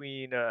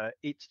between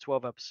 8 to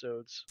 12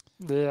 episodes.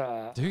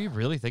 Yeah. Do you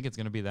really think it's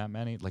going to be that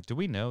many? Like, do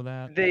we know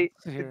that?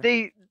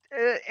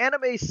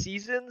 Anime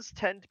seasons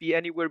tend to be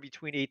anywhere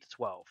between 8 to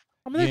 12.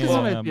 I mean,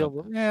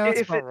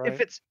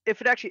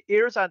 if it actually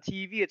airs on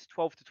TV, it's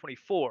 12 to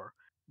 24.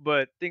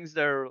 But things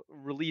that are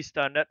released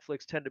on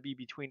Netflix tend to be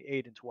between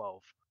 8 and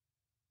 12.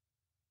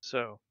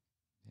 So.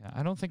 Yeah,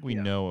 I don't think we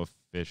know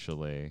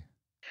officially.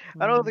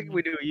 I don't think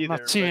we do either. I'm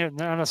not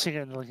seeing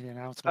it in the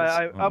announcements.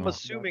 I'm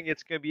assuming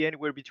it's going to be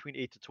anywhere between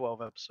 8 to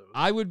 12 episodes.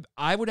 I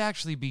would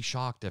actually be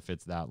shocked if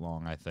it's that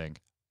long. I think.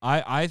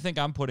 I think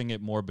I'm putting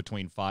it more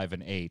between 5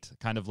 and 8,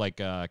 kind of like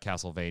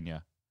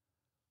Castlevania.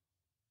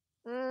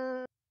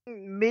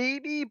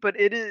 Maybe, but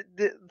it is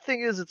the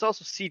thing is it's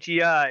also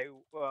CGI.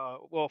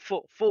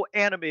 Full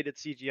animated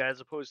CGI as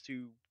opposed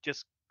to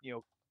just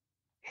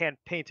hand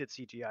painted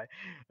CGI,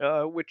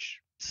 which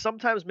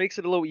sometimes makes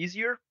it a little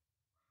easier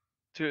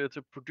to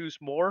produce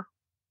more.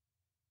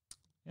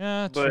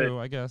 Yeah, true.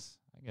 I guess.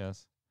 Yeah,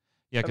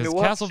 because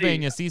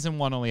Castlevania season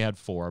 1 only had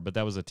 4, but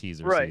that was a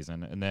teaser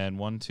season, and then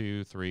 1,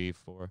 2, 3,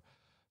 4.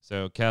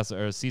 So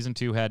season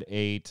 2 had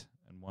 8.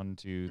 1,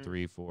 2,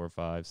 3, 4,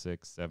 5,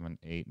 6, 7,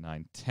 8,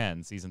 9,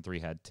 10. Season 3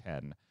 had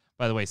 10.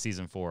 By the way,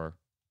 season 4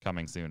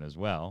 coming soon as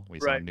well. We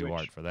saw new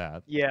art for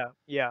that. Yeah.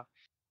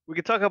 We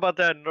could talk about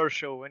that in our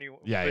show anyway.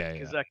 Yeah.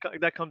 Because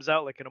that comes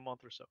out like in a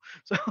month or so.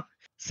 So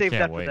save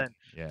that for then.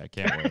 Yeah, I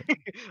can't wait.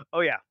 Oh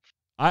yeah.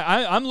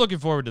 I'm looking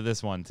forward to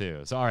this one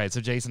too. So all right,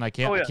 so Jason, I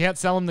can't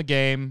sell him the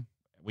game.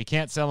 We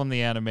can't sell him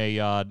the anime,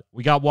 Yod.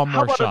 We got one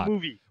more shot. How about a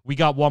movie? We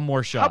got one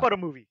more shot. How about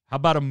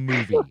a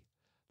movie?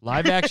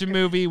 Live action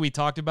movie. We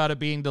talked about it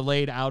being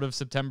delayed out of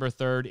September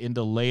 3rd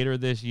into later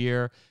this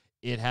year.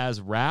 It has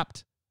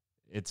wrapped.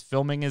 Its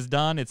filming is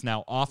done. It's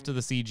now off to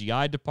the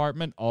CGI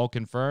department, all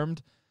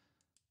confirmed.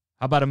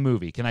 How about a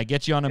movie? Can I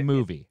get you on a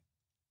movie?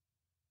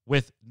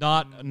 With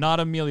not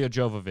Emilia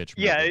Jovovich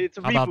movie. Yeah, it's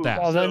a How reboot. about that?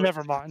 Oh, then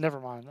never mind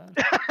then.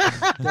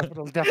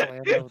 Definitely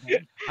a no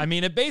then. I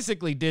mean, it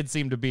basically did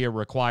seem to be a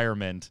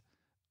requirement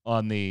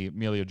on the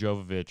Emilia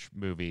Jovovich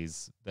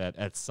movies that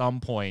at some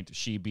point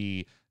she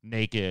be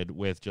naked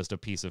with just a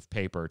piece of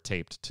paper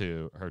taped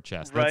to her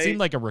chest. That seemed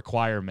like a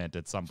requirement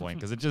at some point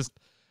because it just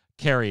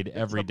carried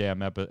every damn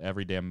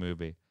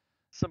movie.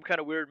 some kind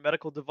of weird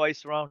medical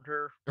device around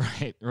her.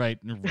 Right,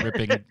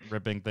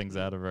 ripping things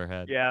out of her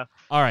head. Yeah.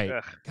 All right,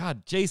 Ugh.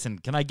 God, Jason,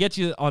 can I get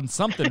you on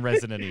something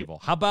Resident Evil?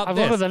 How about I'm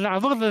this? looking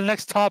at the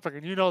next topic,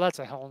 and you know that's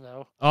a hell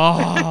no. Oh,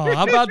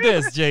 how about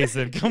this,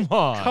 Jason? Come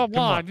on, Come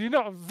on. You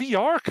know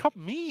VR.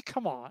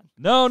 Come on.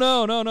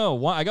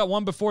 No. I got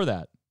one before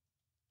that.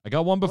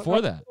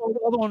 That. The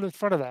other one in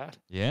front of that.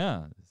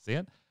 Yeah, see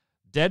it?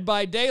 Dead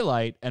by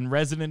Daylight and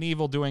Resident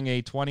Evil doing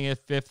a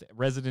 25th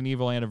Resident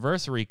Evil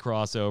anniversary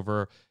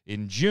crossover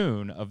in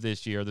June of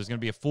this year. There's going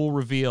to be a full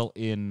reveal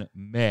in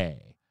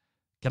May.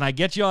 Can I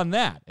get you on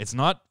that? It's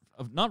not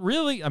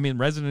really. I mean,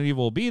 Resident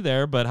Evil will be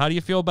there, but how do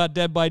you feel about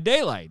Dead by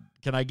Daylight?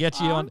 Can I get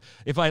you on?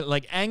 If I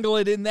angle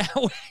it in that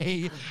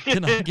way,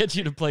 can I get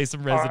you to play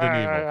some Resident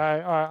Evil?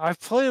 I've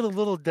played a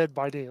little Dead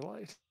by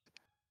Daylight.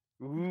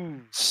 Ooh.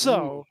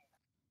 So,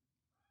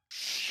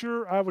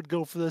 sure, I would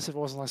go for this if it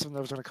wasn't like something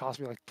that was going to cost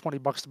me like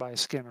 $20 to buy a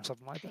skin or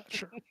something like that.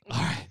 Sure.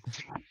 All right.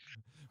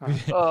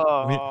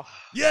 Oh.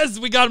 Yes,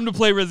 we got him to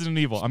play Resident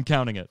Evil. I'm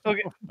counting it.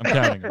 Okay. I'm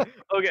counting it.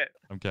 Okay.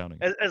 I'm counting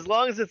it. As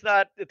long as it's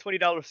not a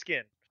 $20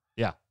 skin.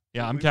 Yeah,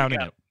 I'm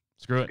counting it.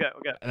 Screw it.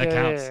 Okay. That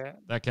counts.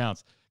 That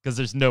counts. Because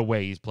there's no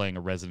way he's playing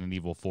a Resident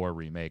Evil 4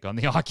 remake on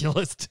the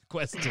Oculus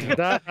Quest 2.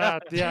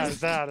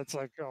 It's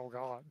like, oh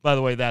god. By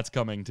the way, that's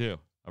coming too.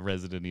 A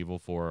Resident Evil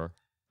 4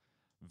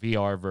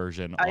 VR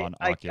version on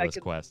Oculus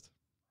Quest.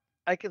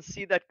 I can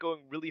see that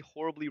going really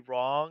horribly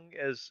wrong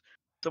as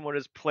someone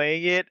is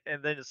playing it,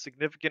 and then a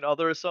significant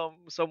other or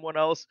someone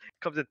else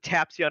comes and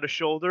taps you on the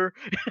shoulder.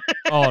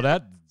 Oh,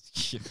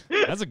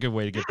 that's a good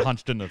way to get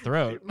punched in the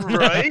throat.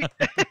 Right?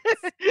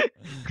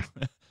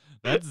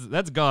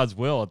 That's God's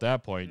will at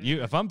that point.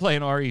 If I'm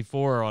playing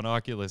RE4 on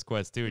Oculus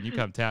Quest 2 and you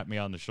come tap me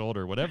on the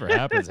shoulder, whatever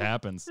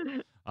happens.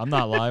 I'm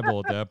not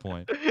liable at that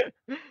point.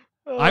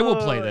 I will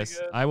play this.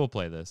 God. I will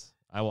play this.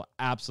 I will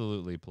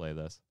absolutely play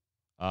this.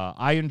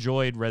 I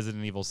enjoyed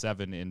Resident Evil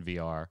 7 in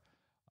VR,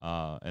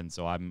 and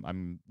so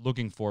I'm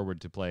looking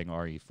forward to playing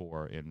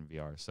RE4 in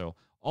VR. So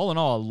all in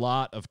all, a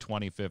lot of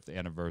 25th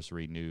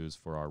anniversary news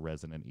for our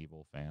Resident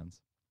Evil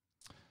fans.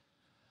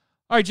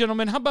 All right,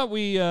 gentlemen, how about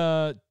we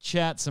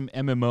chat some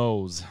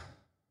MMOs?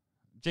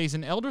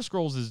 Jason, Elder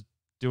Scrolls is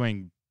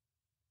doing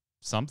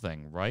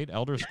something, right?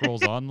 Elder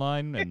Scrolls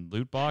Online and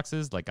loot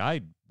boxes.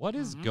 What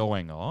is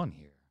going on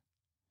here?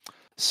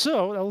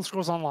 So, Elder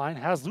Scrolls Online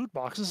has loot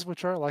boxes,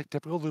 which are like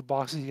typical loot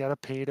boxes. You got to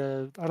pay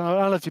to. I don't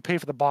know if you pay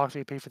for the box or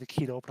you pay for the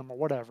key to open them or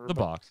whatever. The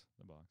box.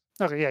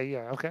 Okay,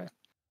 yeah, okay.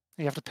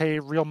 You have to pay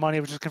real money,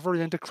 which is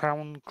converted into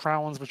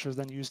crowns, which is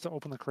then used to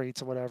open the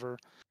crates or whatever,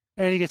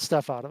 and you get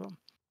stuff out of them.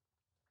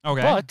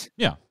 Okay. But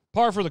yeah,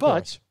 par for the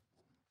course.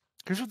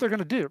 Here's what they're going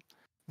to do.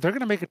 They're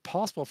going to make it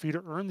possible for you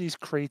to earn these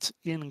crates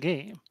in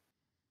game.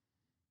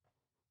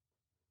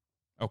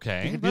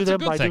 Okay, that's a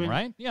good thing,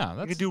 right? Yeah,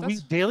 you can do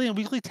daily and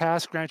weekly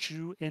tasks grant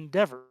you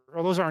endeavor.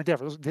 Or those aren't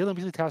endeavors. Daily and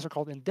weekly tasks are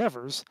called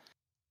endeavors,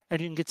 and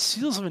you can get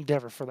seals of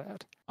endeavor for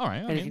that. All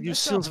right, you can use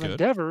seals of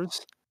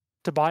endeavors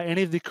to buy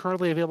any of the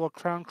currently available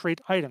crown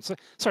crate items. So,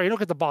 sorry, you don't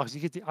get the box. You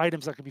get the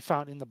items that can be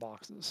found in the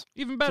boxes.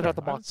 Even better.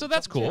 So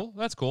that's cool.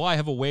 Yeah. That's cool. I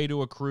have a way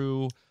to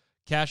accrue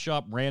cash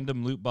shop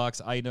random loot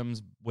box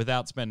items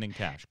without spending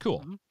cash. Cool.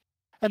 Mm-hmm.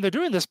 And they're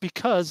doing this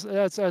because,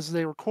 as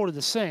they were quoted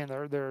as saying,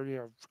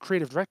 their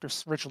creative director,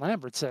 Rich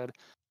Lambert, said,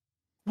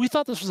 "We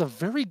thought this was a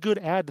very good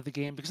add to the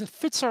game because it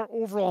fits our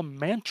overall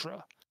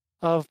mantra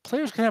of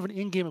players can have an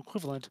in-game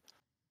equivalent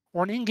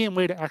or an in-game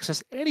way to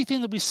access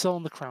anything that we sell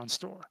in the Crown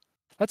Store."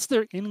 That's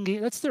their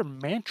in-game. That's their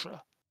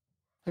mantra.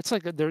 It's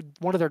like they're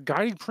one of their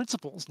guiding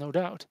principles, no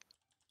doubt.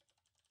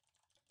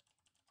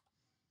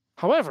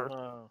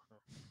 However,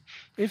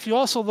 if you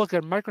also look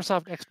at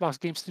Microsoft Xbox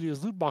Game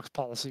Studios loot box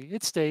policy,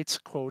 it states,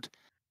 quote,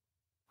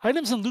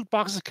 "Items in loot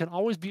boxes can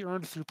always be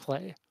earned through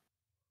play.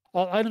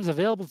 All items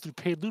available through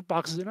paid loot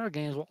boxes in our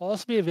games will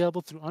also be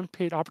available through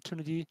unpaid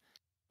opportunity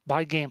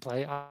by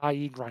gameplay,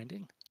 i.e.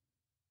 grinding."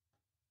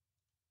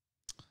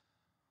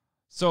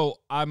 So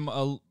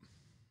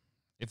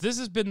if this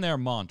has been their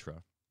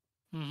mantra,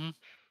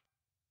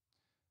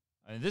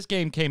 this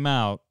game came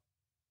out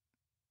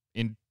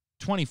in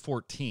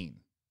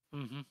 2014.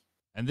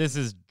 And this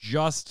is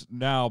just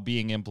now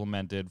being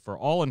implemented for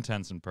all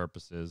intents and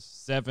purposes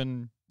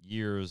 7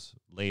 years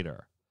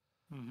later.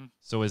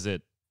 So is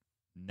it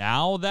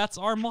now that's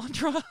our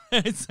mantra?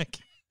 It's like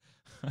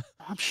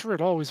I'm sure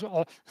it always.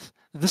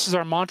 This is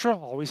our mantra.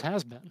 Always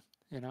has been.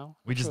 You know.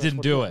 We just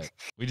didn't do it.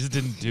 We just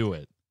didn't do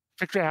it.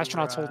 Picture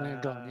astronauts holding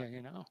a gun. Yeah,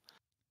 you know.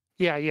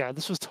 Yeah.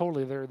 This was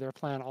totally their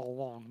plan all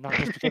along. Not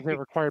just because they were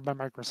required by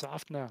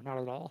Microsoft. No, not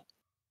at all.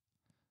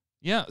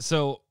 Yeah.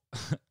 So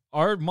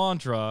our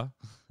mantra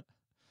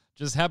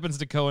just happens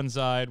to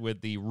coincide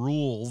with the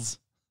rules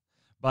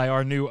by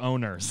our new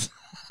owners.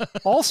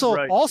 Also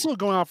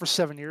going on for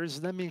 7 years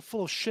and then being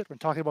full of shit when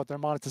talking about their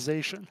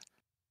monetization.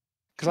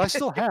 Because I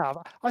still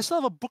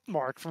have a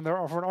bookmark for an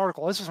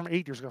article. This was from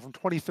 8 years ago, from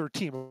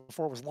 2013,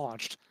 before it was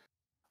launched,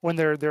 when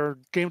their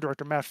game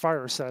director Matt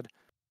Firor said,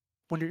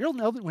 "When you're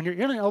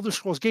in an Elder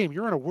Scrolls game,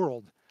 you're in a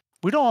world.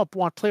 We don't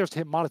want players to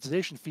hit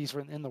monetization fees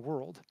in the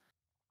world.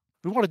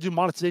 we want to do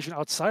monetization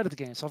outside of the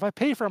game. So if I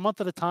pay for a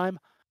month at a time,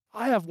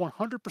 I have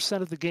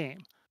 100% of the game.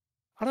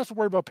 I don't have to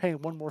worry about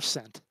paying 1 more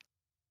cent.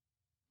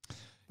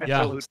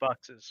 Yeah. Loot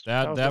boxes.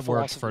 That their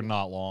worked for philosophy.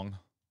 not long.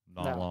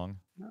 Not No. long.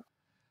 No.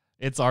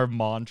 It's our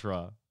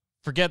mantra.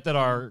 Forget that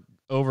our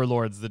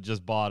overlords that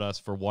just bought us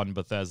for 1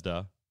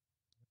 Bethesda.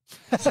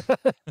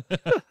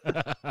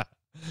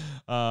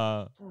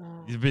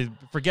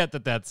 Forget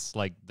that that's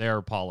like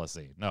their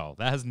policy. No,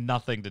 that has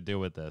nothing to do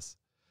with this.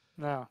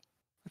 No,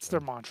 it's their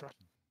mantra.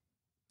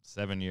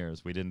 7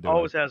 years. We didn't do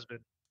Always it. has been.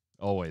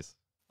 Always.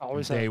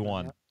 Always From day has been,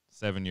 one. yeah.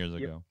 7 years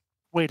ago.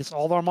 Wait, it's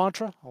all our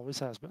mantra? Always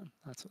has been.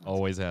 That's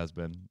Always has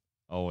been.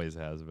 Always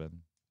has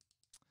been.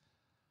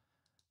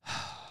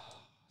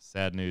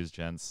 Sad news,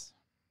 gents.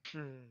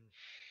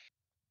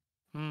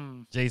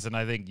 Jason,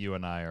 I think you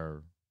and I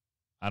are...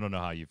 I don't know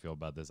how you feel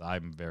about this.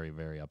 I'm very,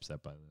 very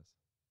upset by this.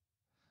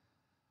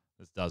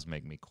 This does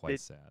make me quite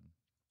sad.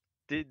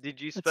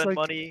 Did you spend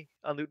money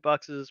on loot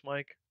boxes,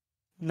 Mike?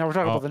 No, we're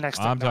talking about the next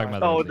thing. I'm talking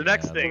about the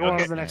next thing. We're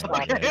Okay. on to the next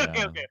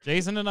Okay.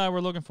 Jason and I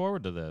were looking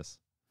forward to this.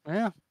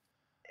 Yeah.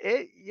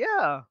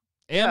 Yeah.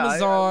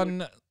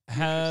 Amazon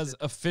has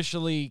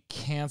officially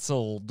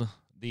canceled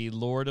the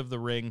Lord of the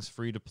Rings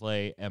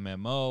free-to-play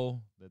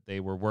MMO that they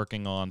were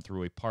working on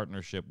through a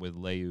partnership with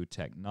Leu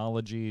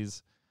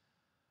Technologies.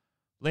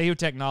 Leu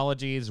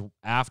Technologies,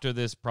 after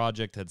this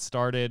project had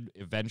started,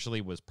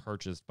 eventually was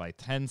purchased by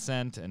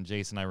Tencent. And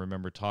Jason, I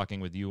remember talking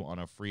with you on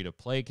a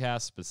free-to-play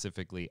cast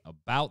specifically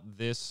about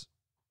this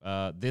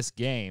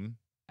game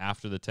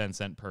after the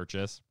Tencent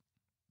purchase,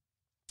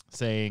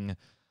 saying,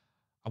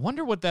 I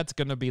wonder what that's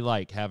going to be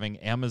like having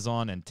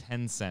Amazon and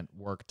Tencent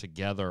work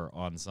together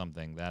on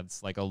something.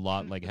 That's like a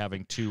lot like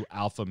having 2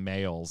 alpha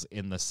males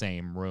in the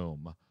same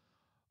room.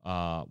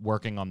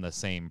 Working on the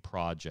same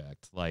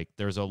project. Like,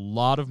 there's a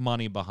lot of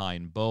money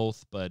behind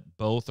both, but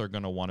both are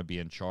going to want to be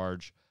in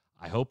charge.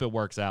 I hope it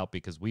works out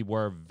because we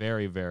were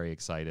very, very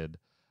excited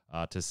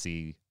to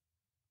see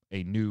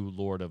a new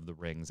Lord of the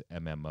Rings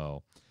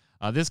MMO.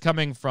 This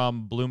coming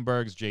from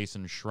Bloomberg's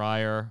Jason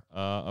Schreier,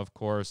 of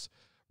course,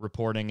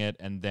 reporting it,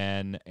 and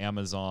then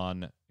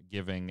Amazon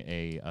giving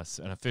an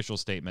official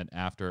statement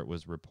after it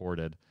was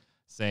reported,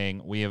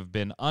 saying, we have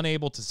been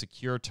unable to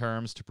secure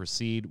terms to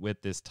proceed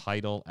with this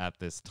title at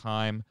this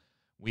time.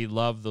 We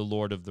love the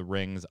Lord of the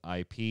Rings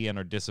IP and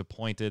are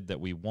disappointed that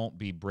we won't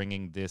be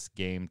bringing this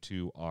game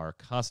to our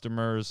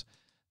customers.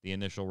 The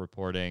initial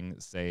reporting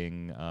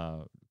saying,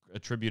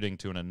 attributing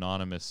to an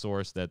anonymous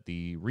source that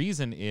the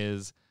reason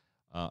is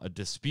a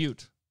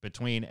dispute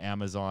between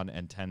Amazon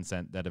and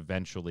Tencent that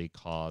eventually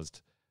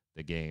caused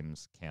the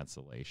game's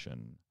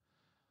cancellation.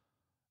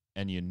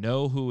 And you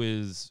know who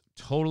is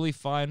totally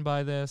fine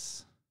by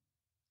this?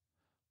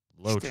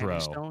 Lotro. Standing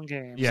Stone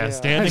Games. Yeah,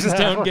 Standing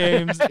Stone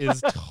Games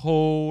is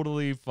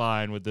totally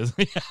fine with this.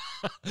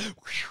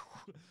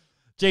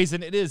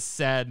 Jason, it is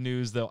sad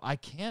news, though. I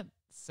can't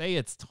say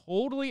it's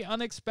totally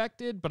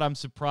unexpected, but I'm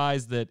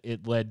surprised that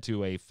it led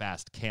to a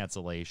fast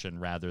cancellation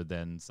rather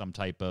than some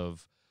type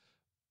of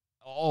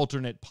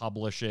alternate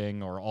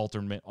publishing or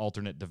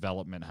alternate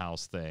development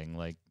house thing.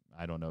 Like,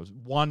 I don't know,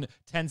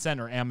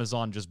 Tencent or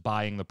Amazon just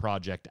buying the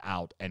project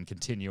out and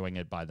continuing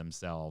it by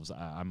themselves.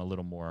 I'm a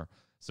little more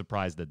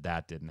surprised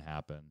that didn't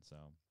happen. So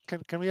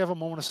Can we have a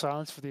moment of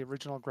silence for the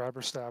original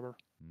grabber stabber?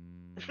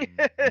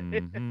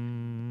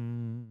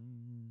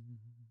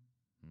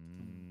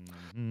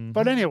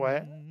 But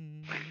anyway,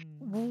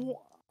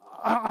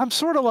 I'm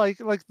sort of like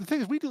the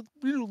thing is we do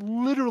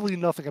literally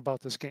nothing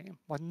about this game,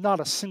 like not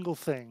a single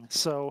thing.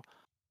 So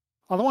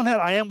on the one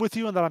hand, I am with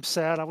you in that I'm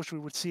sad. I wish we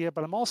would see it,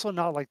 but I'm also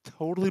not like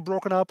totally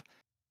broken up.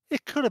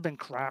 It could have been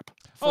crap.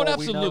 Oh,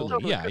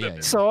 absolutely. Yeah.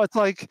 So it's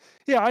like,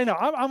 yeah, I know.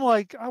 I'm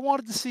like, I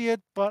wanted to see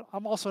it, but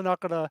I'm also not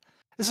gonna.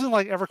 This isn't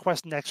like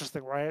EverQuest Nexus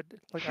thing, where I had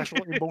like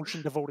actual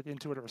emotion devoted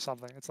into it or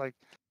something. It's like,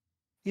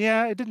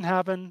 yeah, it didn't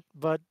happen,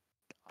 but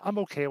I'm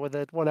okay with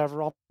it.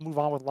 Whatever. I'll move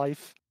on with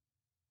life.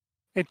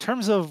 In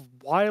terms of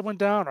why it went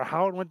down or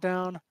how it went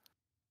down,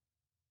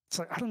 it's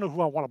like I don't know who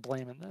I want to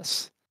blame in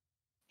this.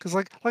 Because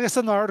like I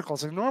said in the article,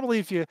 it's like normally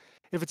if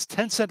it's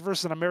Tencent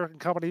versus an American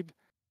company,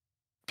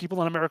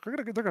 people in America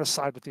they're gonna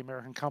side with the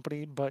American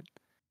company, but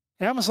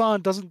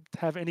Amazon doesn't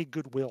have any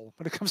goodwill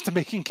when it comes to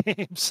making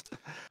games.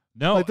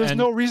 No, like, there's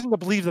no reason to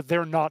believe that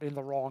they're not in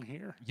the wrong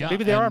here. Yeah,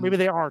 maybe they are, maybe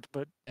they aren't.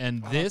 But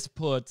this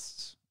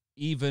puts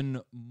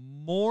even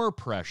more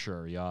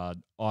pressure,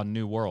 Yad, on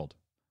New World,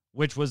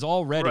 which was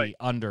already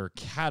under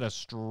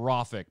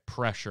catastrophic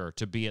pressure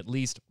to be at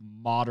least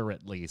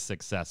moderately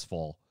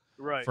successful.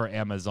 For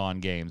Amazon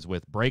games,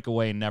 with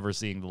Breakaway never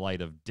seeing the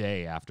light of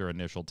day after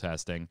initial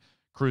testing,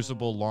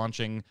 Crucible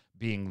launching,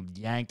 being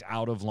yanked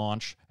out of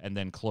launch and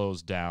then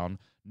closed down,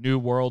 New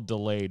World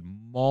delayed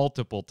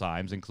multiple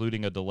times,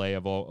 including a delay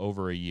of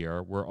over a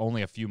year. We're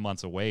only a few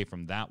months away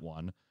from that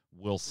one.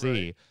 We'll see.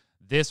 Right.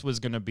 This was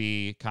going to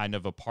be kind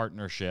of a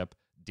partnership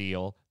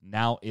deal.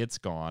 Now it's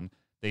gone.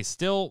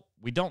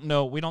 We don't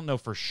know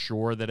for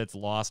sure that it's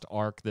Lost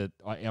Ark, that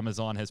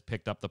Amazon has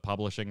picked up the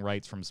publishing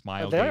rights from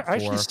Smilegate. I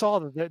actually saw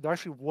that there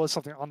actually was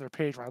something on their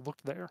page when I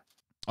looked there.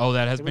 Oh,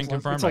 that has It been was like,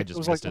 confirmed. it's I like, it just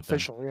was missed like it then.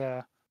 official,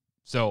 yeah.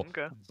 So,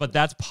 Okay. but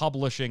that's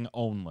publishing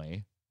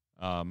only.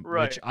 Which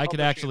Right, I could publishing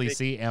and actually making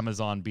see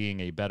Amazon being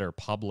a better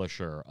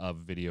publisher of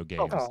video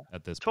games Oh,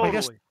 at this I point.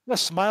 guess totally. the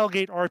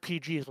Smilegate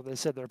RPG is what they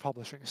said they're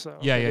publishing. So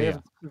Yeah, okay, yeah, they yeah.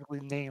 haven't specifically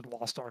named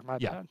Lost Ark. My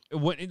Yeah,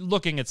 bad.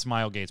 looking at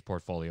Smilegate's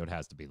portfolio, it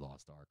has to be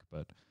Lost Ark,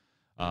 but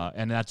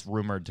and that's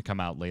rumored to come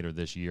out later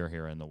this year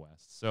here in the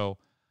West. So,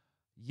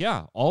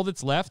 yeah, all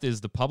that's left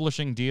is the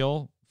publishing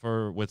deal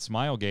with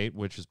Smilegate,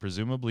 which is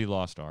presumably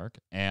Lost Ark,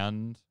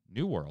 and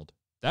New World.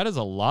 That is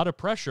a lot of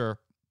pressure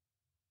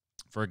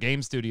for a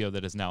game studio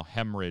that has now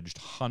hemorrhaged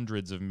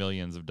hundreds of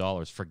millions of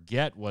dollars.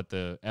 Forget what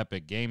the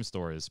Epic Game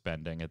Store is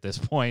spending at this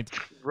point.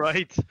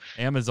 Right.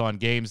 Amazon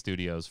Game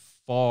Studios,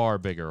 far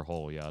bigger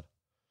hole yet.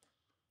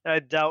 I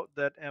doubt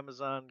that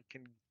Amazon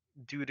can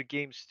do the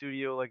game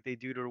studio like they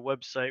do their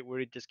website, where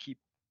they just keep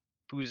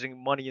losing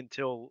money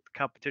until the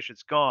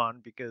competition's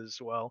gone.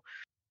 Because, well,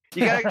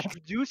 you gotta actually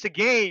produce a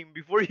game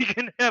before you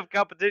can have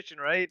competition,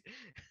 right?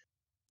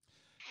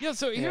 Yeah.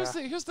 So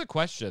here's the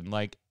question,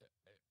 like.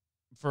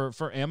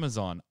 For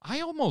Amazon, I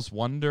almost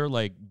wonder,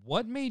 like,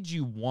 what made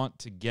you want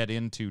to get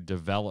into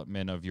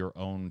development of your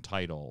own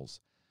titles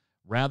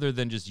rather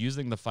than just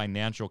using the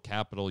financial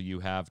capital you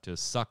have to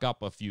suck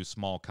up a few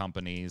small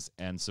companies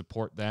and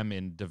support them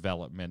in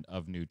development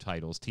of new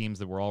titles, teams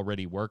that were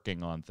already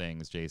working on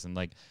things, Jason?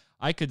 Like,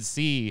 I could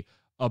see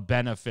a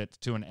benefit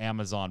to an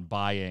Amazon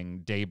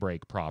buying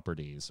Daybreak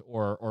properties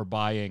or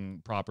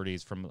buying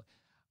properties from,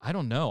 I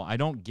don't know. I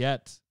don't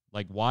get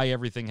like why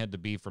everything had to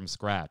be from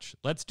scratch.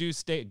 Let's do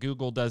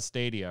Google does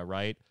Stadia,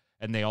 right?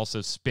 And they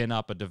also spin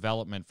up a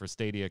development for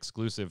Stadia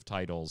exclusive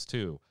titles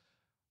too.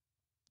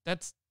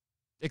 That's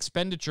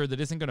expenditure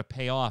that isn't going to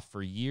pay off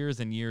for years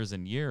and years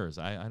and years.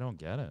 I don't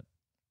get it.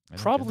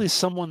 Probably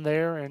someone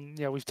there, and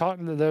yeah, we've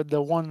talked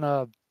the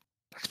one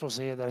expose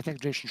that I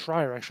think Jason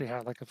Schreier actually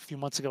had like a few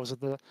months ago. Was it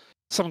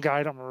some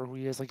guy, I don't remember who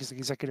he is, like he's the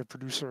executive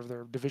producer of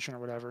their division or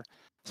whatever.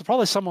 So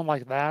probably someone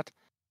like that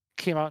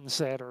came out and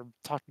said, or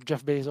talked to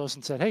Jeff Bezos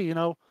and said, hey,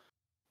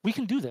 we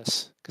can do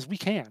this because we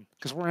can,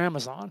 because we're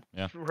Amazon.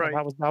 Yeah. Right.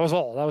 And that was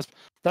all.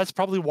 That's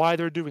probably why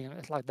they're doing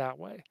it like that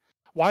way.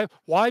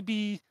 Why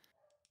be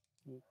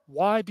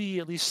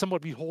at least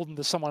somewhat beholden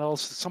to someone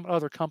else, some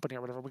other company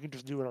or whatever? We can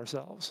just do it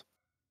ourselves.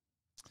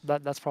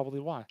 That's probably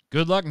why.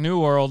 Good luck,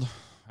 New World.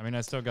 I mean,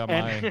 I still got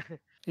And- my.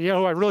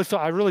 Who I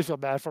really feel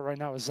bad for right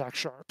now is Zach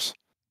Sharps,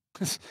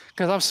 because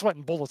I'm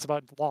sweating bullets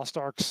about Lost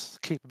Ark's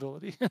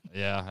capability.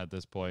 Yeah, at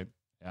this point.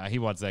 Yeah, he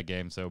wants that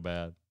game so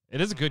bad. It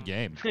is a good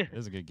game. It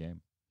is a good game.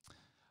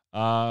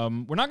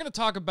 We're not going to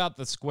talk about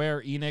the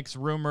Square Enix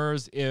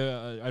rumors.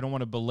 I don't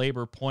want to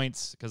belabor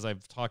points because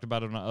I've talked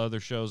about it on other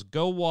shows.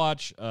 Go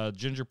watch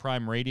Ginger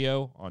Prime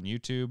Radio on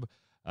YouTube.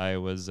 I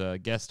was a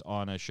guest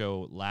on a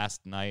show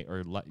last night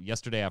or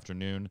yesterday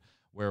afternoon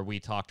where we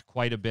talked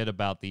quite a bit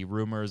about the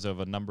rumors of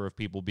a number of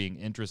people being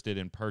interested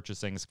in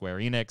purchasing Square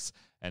Enix,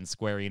 and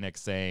Square Enix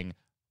saying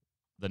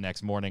the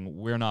next morning,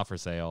 we're not for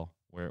sale.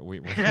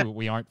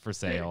 We aren't for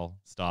sale.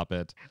 Stop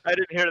it. I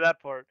didn't hear that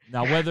part.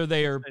 Now, whether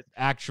they are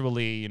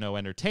actually,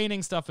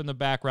 entertaining stuff in the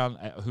background,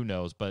 who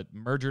knows? But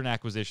merger and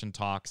acquisition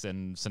talks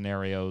and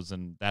scenarios,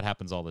 and that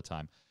happens all the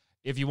time.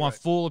 If you want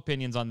full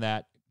opinions on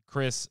that,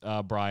 Chris,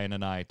 Brian,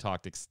 and I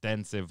talked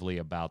extensively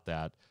about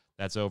that.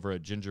 That's over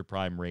at Ginger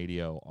Prime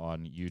Radio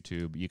on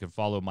YouTube. You can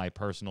follow my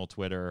personal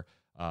Twitter.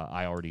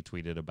 I already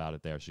tweeted about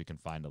it there, so you can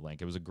find a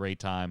link. It was a great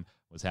time.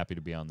 Was happy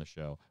to be on the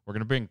show. We're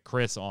going to bring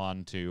Chris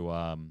on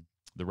to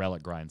the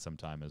Relic Grind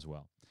sometime as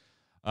well.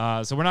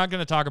 So we're not going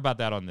to talk about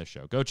that on this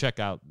show. Go check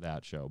out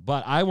that show.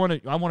 But I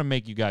want to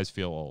make you guys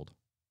feel old.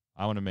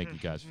 I want to make you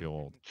guys feel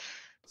old.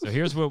 So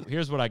here's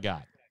what I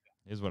got.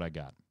 Here's what I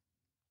got.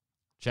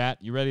 Chat,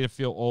 you ready to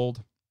feel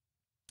old?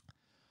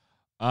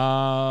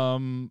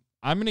 I'm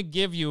going to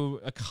give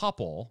you a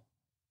couple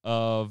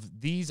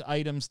of these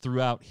items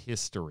throughout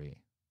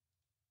history.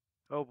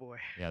 Oh boy.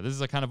 Yeah, this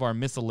is a kind of our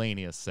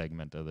miscellaneous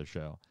segment of the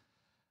show.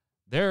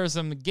 There are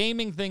some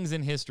gaming things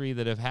in history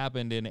that have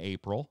happened in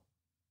April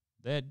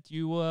that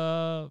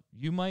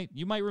you might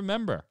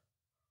remember.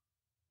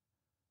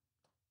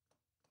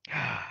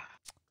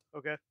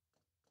 Okay.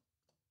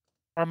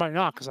 Or I might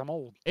not, because I'm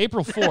old.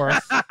 April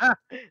 4th.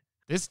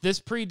 This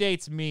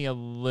predates me a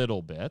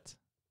little bit.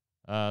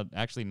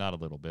 Actually, not a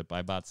little bit, by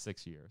about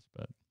 6 years.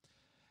 But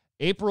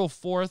April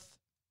 4th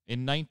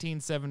in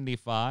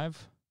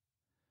 1975,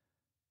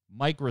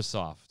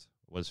 Microsoft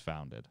was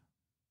founded.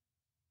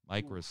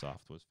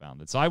 Microsoft was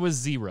founded. So I was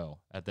 0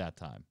 at that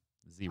time.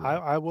 0.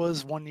 I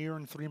was 1 year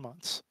and 3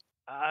 months.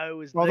 I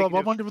was Well, a little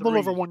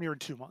over -3. 1 year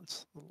and 2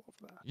 months.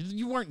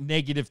 You weren't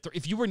 -3.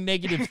 If you were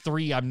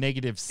 -3, I'm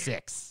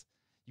 -6.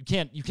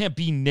 You can't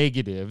be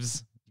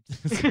negatives.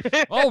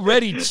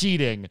 Already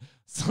cheating.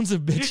 Sons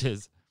of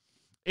bitches.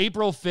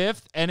 April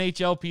 5th,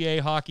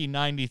 NHLPA Hockey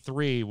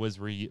 93 was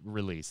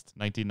released.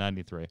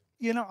 1993.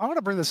 I want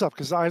to bring this up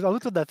because I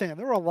looked at that thing, and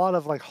there were a lot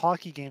of like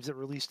hockey games that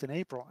released in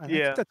April, and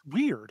I think that's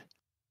weird.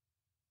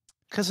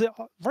 Because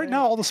right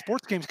now, all the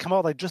sports games come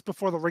out like just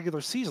before the regular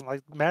season.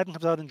 Like Madden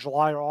comes out in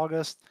July or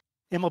August.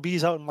 MLB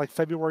is out in like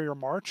February or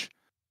March.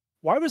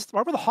 Why were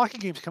the hockey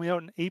games coming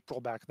out in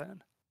April back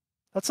then?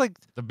 That's like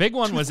The big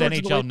one was 2/3 of the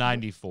way NHL through.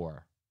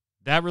 94.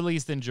 That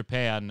released in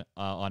Japan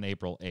on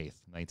April 8th,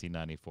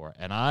 1994.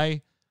 And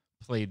I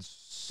played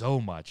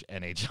so much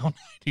NHL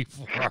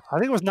 94. I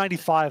think it was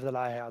 95 that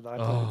I had that I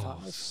played the Oh,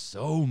 time.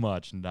 so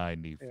much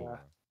 94. Yeah.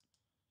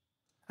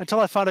 Until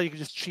I found out you could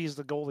just cheese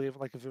the goalie,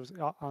 like if it was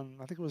on.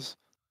 I think it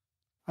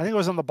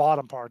was on the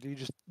bottom part.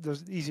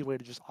 There's an easy way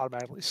to just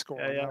automatically score.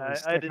 Yeah, and I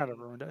that kind of didn't.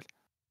 ruined it.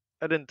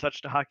 I didn't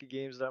touch the hockey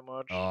games that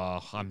much. Oh,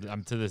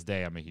 I'm to this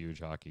day I'm a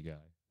huge hockey guy.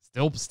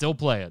 Still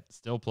play it.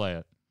 Still play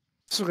it.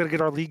 So we're gonna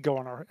get our league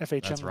going, our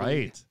FHM. That's league.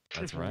 right.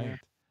 That's Yeah. right.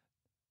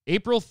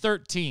 April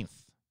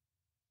 13th.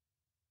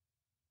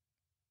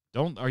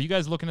 Are you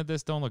guys looking at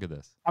this? Don't look at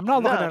this. I'm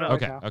not looking No, at it no. right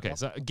Okay, now. okay.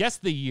 So guess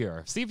the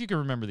year. See if you can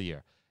remember the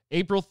year.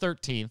 April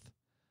 13th.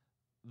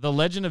 The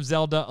Legend of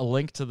Zelda: A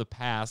Link to the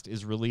Past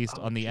is released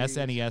on the geez.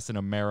 SNES in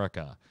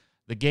America.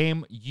 The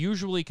game,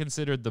 usually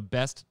considered the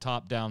best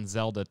top-down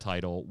Zelda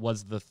title,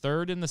 was the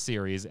third in the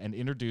series and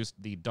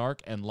introduced the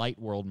dark and light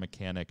world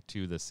mechanic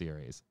to the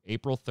series.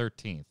 April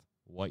 13th.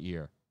 What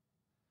year?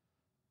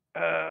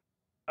 Uh,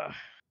 I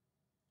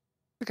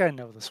think I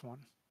know this one.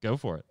 Go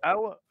for it.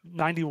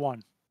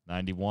 91.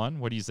 91.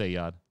 What do you say,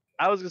 Yad?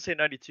 I was gonna say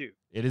 92.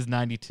 It is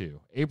 92.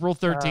 April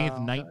 13th,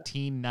 okay.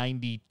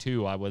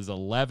 1992. I was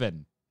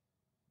 11.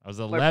 My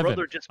 11.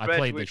 brother just I played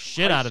the graduated from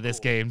shit high out of this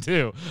school. game,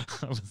 too.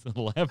 I was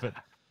 11.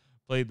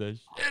 Played the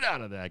shit out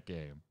of that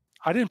game.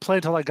 I didn't play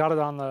until I got it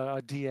on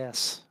the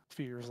DS a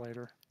few years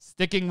later.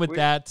 Sticking with We-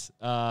 that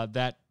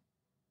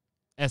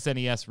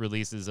SNES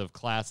releases of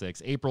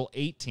classics, April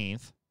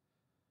 18th,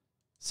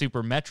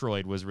 Super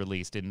Metroid was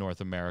released in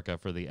North America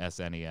for the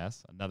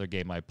SNES. Another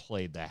game I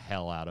played the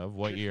hell out of.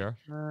 What year?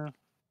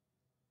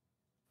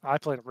 I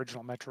played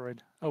original Metroid.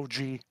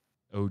 OG.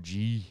 OG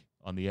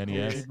on the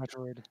NES. OG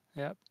Metroid.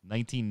 Yep.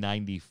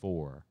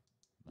 1994.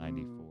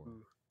 94.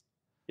 Ooh.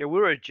 Yeah, we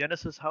were a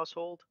Genesis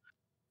household.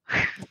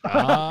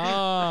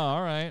 Ah,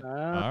 all right. Uh,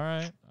 All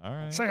right. All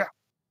right. Sega.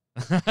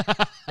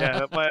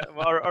 Yeah,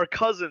 our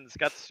cousins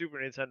got the Super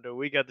Nintendo.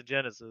 We got the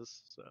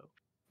Genesis. So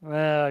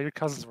Your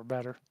cousins were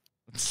better.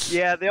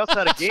 yeah, they also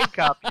had a game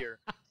copier.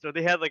 So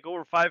they had like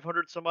over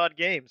 500 some odd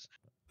games.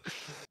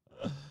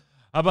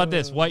 How about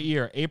this? What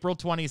year? April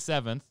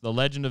 27th, The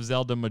Legend of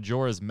Zelda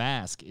Majora's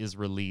Mask is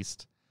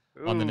released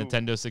on the Ooh.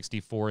 Nintendo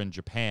 64 in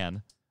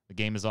Japan. The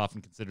game is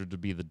often considered to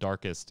be the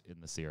darkest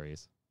in the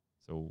series.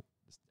 So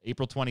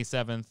April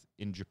 27th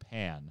in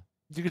Japan.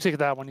 You can take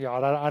that one, yeah.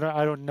 I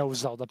don't know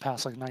Zelda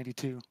past like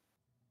 92.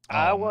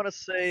 I want to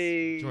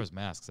say Majora's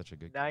Mask, such a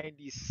good game.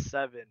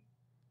 97.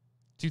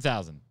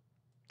 2000.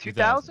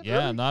 2000? Yeah,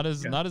 Really? not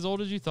as old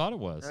as you thought it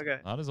was. Okay.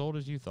 Not as old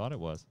as you thought it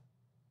was.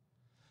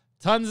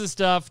 Tons of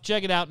stuff.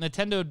 Check it out.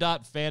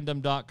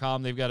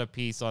 Nintendo.fandom.com. They've got a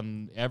piece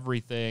on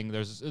everything.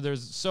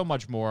 There's so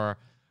much more,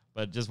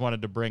 but just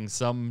wanted to bring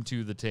some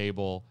to the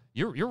table.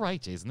 You're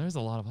right, Jason. There's a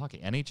lot of hockey.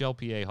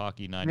 NHLPA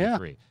hockey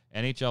 93.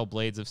 NHL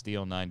Blades of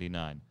Steel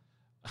 99.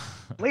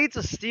 Blades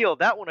of Steel.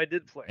 That one I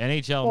did play.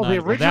 NHL Oh, the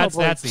 94. original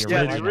That's the Blades.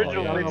 Yeah, original. the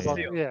original I don't know Blades about-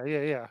 Steel.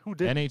 yeah. Who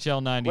did?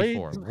 NHL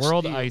 94. Blades of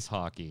World Steel. Ice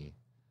Hockey.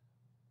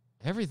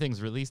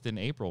 Everything's released in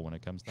April when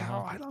it comes to I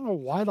hockey. don't know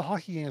why the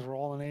hockey games were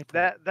all in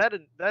April. That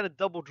and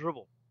Double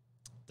Dribble.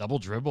 Double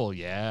dribble,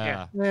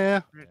 yeah.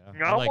 Yeah.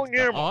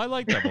 I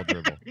like double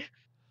dribble.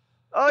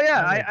 Oh yeah,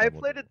 I like I Double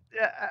played it.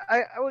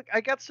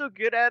 I got so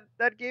good at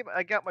that game.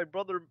 I got my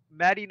brother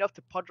mad enough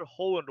to punch a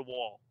hole in the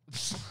wall,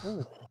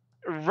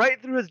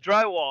 right through his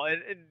drywall,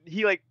 and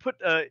he like put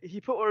one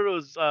of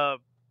those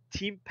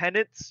team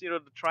pennants, the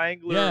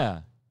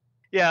triangular.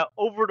 Yeah,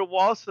 over the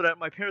wall so that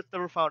my parents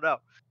never found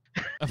out.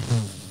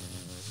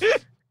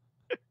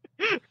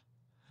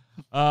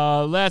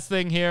 Last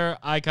thing here,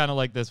 I kind of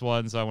like this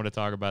one, so I want to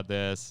talk about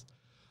this.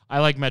 I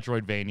like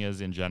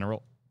Metroidvanias in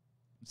general.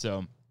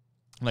 So,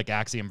 like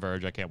Axiom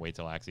Verge, I can't wait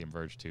till Axiom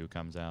Verge 2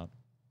 comes out.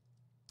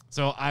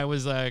 So, I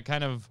was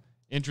kind of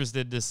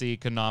interested to see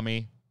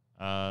Konami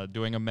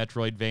doing a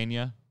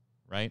Metroidvania,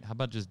 right? How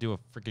about just do a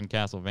freaking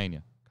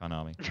Castlevania,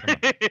 Konami? Come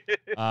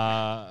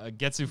on.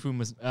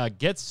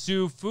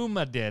 Getsu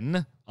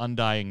Fumadin,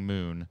 Undying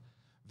Moon.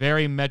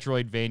 Very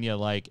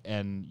Metroidvania-like,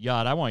 and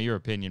Yad, I want your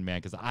opinion, man,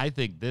 because I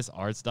think this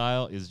art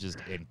style is just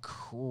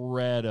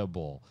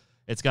incredible.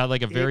 It's got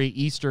like a very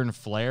Eastern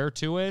flair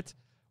to it,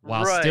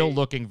 while still Right.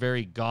 looking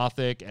very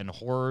gothic and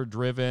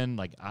horror-driven.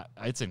 Like,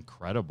 it's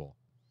incredible.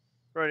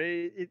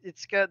 Right.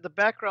 It's got the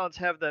backgrounds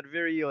have that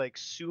very like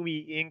Sumi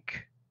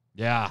ink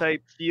Yeah.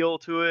 type feel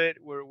to it,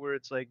 where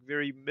it's like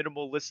very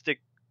minimalistic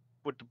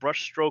with the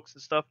brush strokes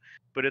and stuff,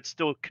 but it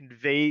still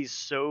conveys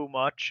so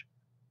much.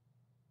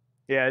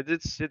 Yeah,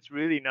 it's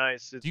really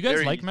nice. It's Do you guys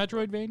very like easy.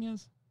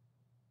 Metroidvanias?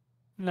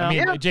 No. I mean,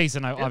 Yeah.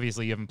 Jason,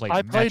 obviously you haven't played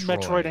I played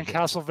Metroid and Metroid.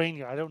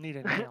 Castlevania. I don't need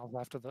anything else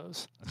after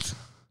those.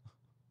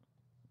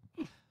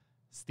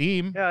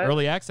 Steam, Yeah,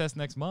 early access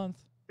next month,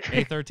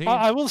 May 13th.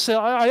 I will say,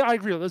 I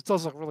agree. This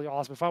does look really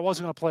awesome. If I was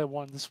going to play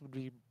one, this would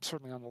be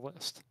certainly on the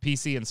list.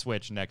 PC and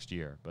Switch next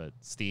year, but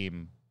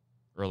Steam,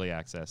 early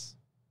access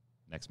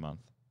next month.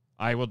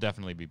 I will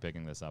definitely be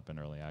picking this up in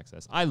early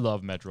access. I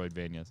love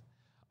Metroidvanias.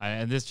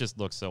 And this just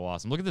looks so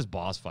awesome. Look at this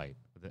boss fight.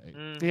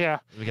 Yeah.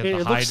 We got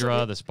the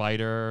Hydra, the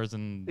spiders,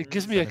 and it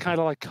gives me a kind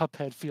of like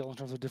Cuphead feel in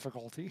terms of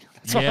difficulty.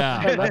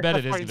 I bet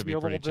it is going to be a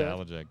pretty little bit.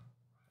 challenging.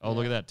 Oh,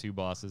 look at that, 2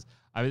 bosses.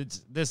 I mean,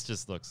 this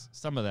just looks.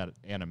 Some of that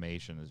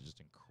animation is just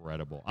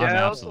incredible. Yeah, I'm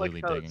I also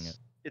absolutely like how digging it.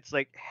 It's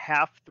like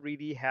half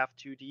 3D, half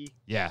 2D.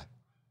 Yeah,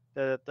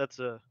 That's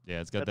a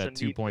it's got that's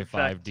that a neat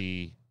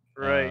 2.5D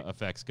right.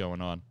 effects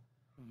going on.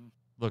 Mhm.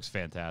 Looks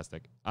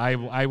fantastic. I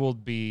will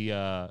be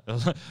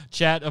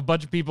chat. A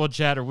bunch of people in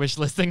chat are wish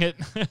listing it.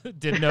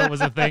 Didn't know it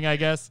was a thing. I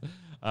guess.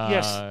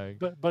 Yes,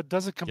 but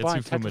does it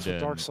combine Tetris with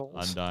Dark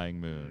Souls? Undying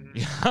Moon.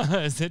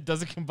 Yeah,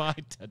 does it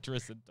combine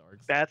Tetris and Dark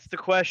Souls? That's the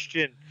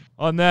question.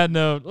 On that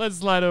note, let's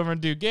slide over and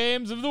do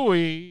games of the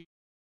week.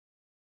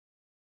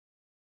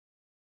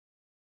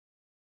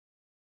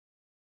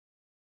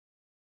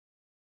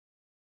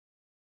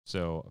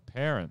 So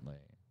apparently,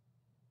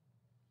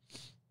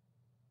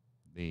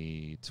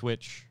 the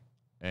Twitch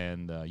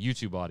and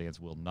YouTube audience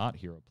will not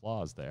hear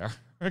applause there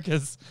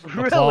because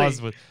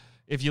applause with.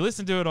 If you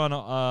listen to it on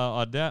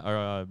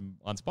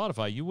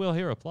Spotify, you will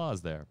hear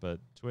applause there. But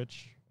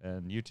Twitch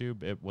and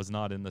YouTube, it was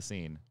not in the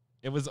scene.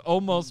 It was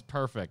almost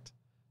perfect.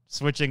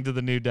 Switching to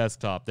the new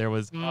desktop, there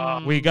was.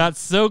 We got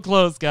so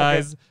close,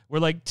 guys. Okay. We're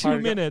like 2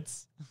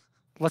 minutes.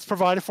 Let's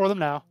provide it for them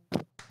now.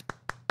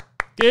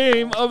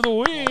 Game of the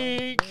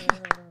week.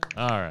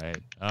 All right.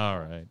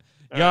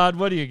 Yod,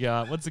 what do you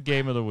got? What's the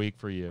game of the week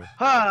for you?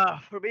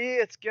 For me,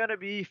 it's gonna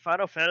be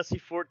Final Fantasy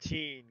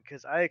 14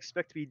 because I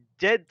expect to be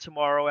dead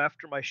tomorrow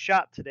after my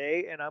shot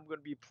today, and I'm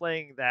gonna be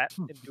playing that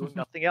and doing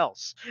nothing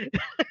else.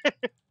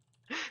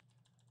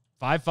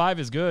 5.5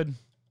 is good.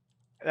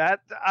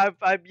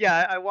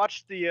 I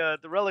watched the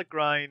Relic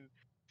grind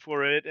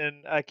for it,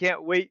 and I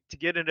can't wait to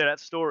get into that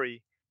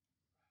story.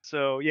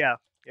 So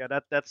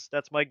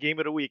that's my game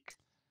of the week.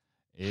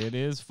 It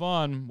is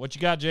fun. What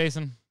you got,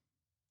 Jason?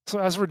 So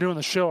as we're doing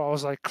the show, I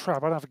was like, crap,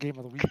 I don't have a game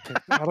of the week pick.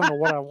 I don't know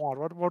what I want.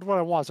 What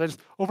I want? So I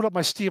just opened up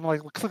my Steam,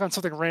 like click on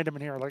something random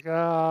in here. Like,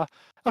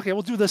 okay,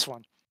 we'll do this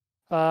one.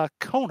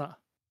 Kona,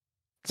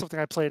 something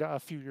I played a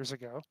few years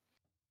ago.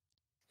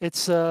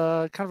 It's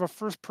kind of a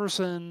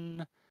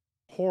first-person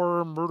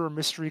horror murder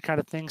mystery kind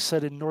of thing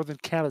set in northern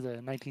Canada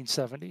in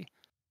 1970.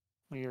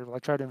 When you're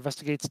like trying to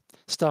investigate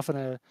stuff in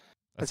a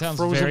that sounds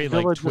very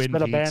like Twin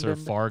Peaks or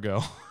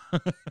Fargo.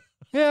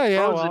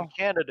 Yeah. Frozen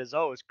Canada is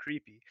always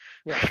creepy.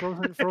 Yeah,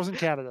 Frozen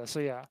Canada.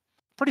 So yeah,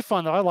 pretty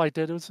fun though. I liked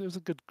it. It was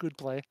a good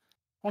play.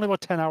 Only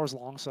about 10 hours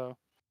long, so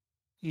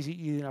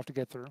easy enough to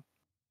get through.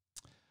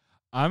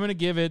 I'm gonna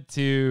give it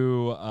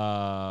to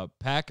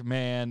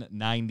Pac-Man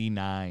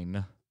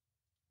 99.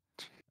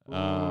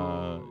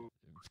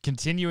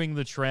 Continuing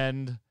the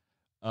trend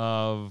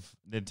of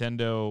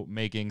Nintendo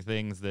making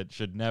things that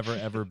should never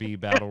ever be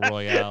battle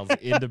royales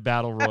into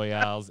battle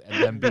royales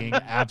and them being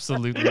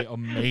absolutely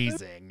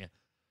amazing.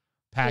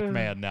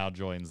 Pac-Man now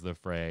joins the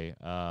fray.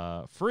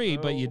 Free,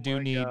 but you do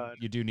need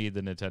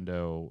the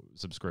Nintendo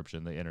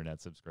subscription, the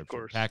internet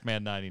subscription.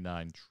 Pac-Man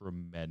 99,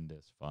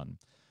 tremendous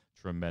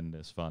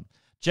fun.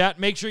 Chat,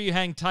 make sure you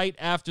hang tight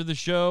after the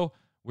show.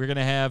 We're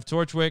gonna have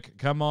Torchwick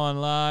come on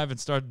live and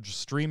start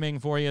streaming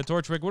for you.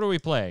 Torchwick, what are we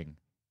playing?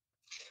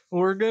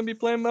 We're gonna be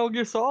playing Metal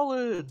Gear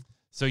Solid.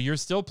 So you're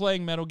still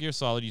playing Metal Gear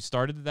Solid. You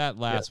started that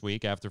last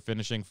week after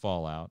finishing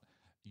Fallout.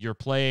 You're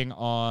playing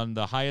on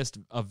the highest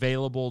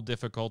available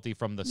difficulty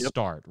from the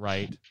start,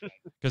 right?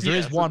 Because there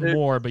is one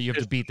more, but you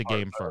have to beat the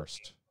game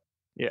first.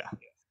 Yeah.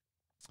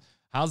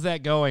 How's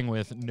that going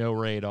with no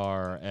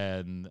radar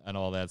and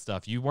all that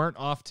stuff? You weren't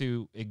off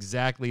to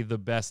exactly the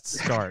best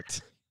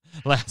start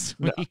last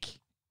week.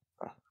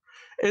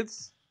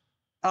 It's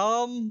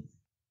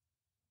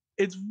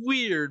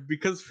weird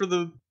because for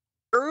the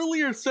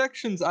earlier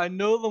sections, I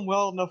know them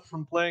well enough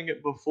from playing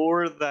it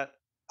before that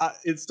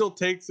it still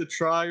takes a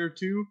try or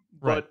two,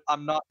 but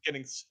I'm not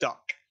getting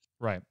stuck.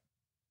 Right.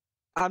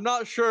 I'm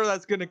not sure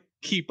that's going to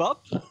keep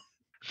up.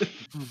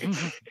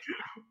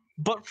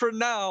 But for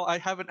now, I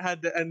haven't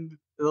had to end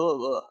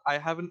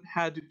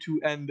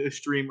a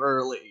stream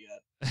early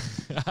yet.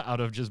 Out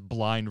of just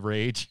blind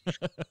rage.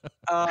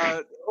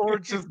 Or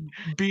just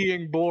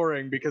being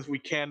boring because we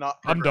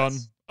cannot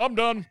progress. I'm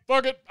done.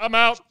 Fuck it. I'm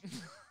out.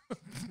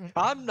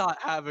 I'm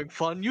not having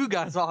fun. You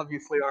guys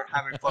obviously aren't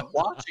having fun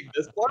watching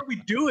this. Why are we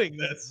doing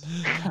this?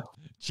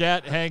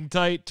 Chat, hang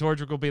tight.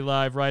 Torchwick will be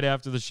live right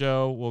after the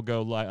show. We'll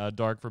go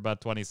dark for about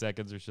 20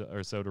 seconds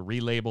or so to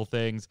relabel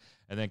things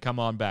and then come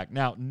on back.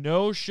 Now,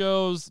 no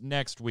shows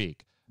next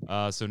week.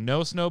 So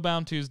no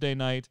Snowbound Tuesday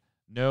night,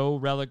 no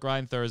Relic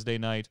Grind Thursday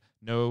night,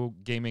 no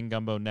Gaming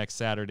Gumbo next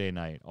Saturday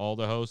night. All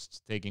the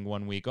hosts taking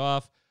 1 week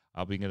off.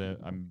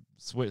 I'm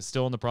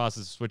still in the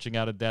process of switching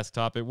out a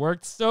desktop. It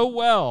worked so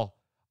well.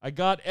 I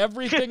got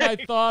everything I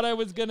thought I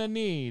was going to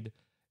need,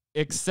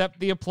 except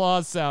the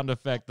applause sound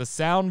effect. The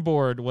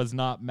soundboard was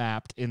not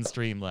mapped in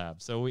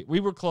Streamlabs. So we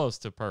were close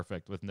to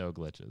perfect with no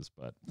glitches,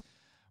 but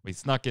we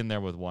snuck in there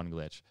with one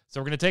glitch.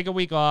 So we're going to take a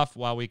week off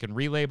while we can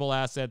relabel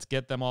assets,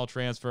 get them all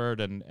transferred,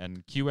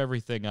 and queue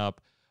everything up.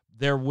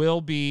 There will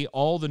be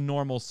all the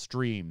normal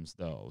streams,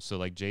 though. So,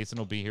 like, Jason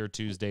will be here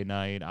Tuesday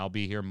night. I'll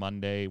be here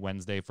Monday,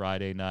 Wednesday,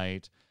 Friday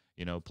night,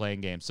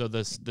 playing games. So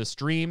the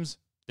streams,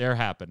 they're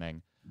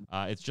happening.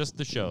 It's just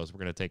the shows we're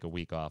going to take a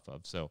week off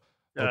of. So,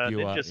 hope you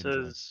Ninja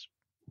says,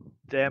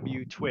 damn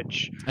you,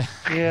 Twitch.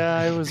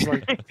 Yeah, it was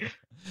like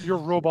you're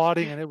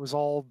roboting and it was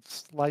all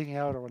lighting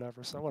out or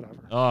whatever. So, whatever.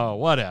 Oh,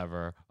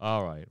 whatever.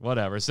 All right,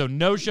 whatever. So,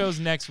 no shows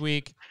next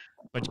week.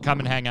 But come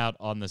and hang out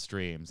on the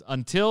streams.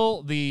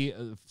 Until the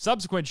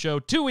subsequent show,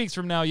 2 weeks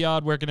from now,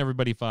 Yod, where can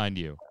everybody find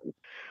you?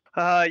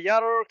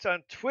 Yod Artworks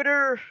on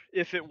Twitter,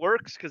 if it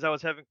works, because I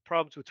was having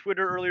problems with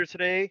Twitter earlier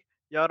today.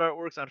 Yod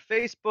Artworks on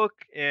Facebook,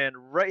 and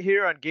right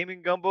here on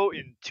Gaming Gumbo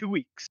in 2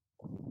 weeks.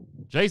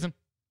 Jason.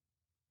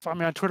 Find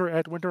me on Twitter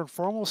at Winter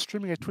Informal,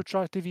 streaming at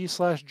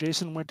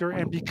twitch.tv/JasonWinter.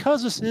 And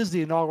because this is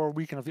the inaugural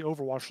weekend of the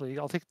Overwatch League,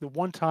 I'll take the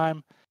one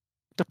time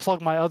to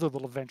plug my other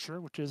little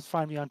venture, which is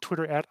find me on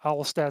Twitter at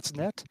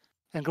OwlStatsNet.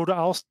 And go to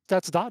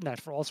owlstats.net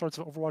for all sorts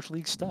of Overwatch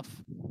League stuff.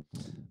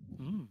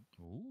 Ooh.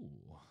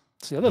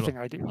 It's the other thing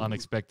I do.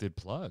 Unexpected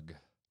plug.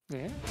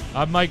 Yeah.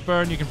 I'm Mike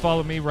Byrne. You can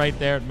follow me right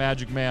there at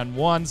Magic Man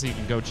 1, so you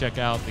can go check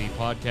out the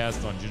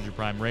podcast on Ginger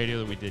Prime Radio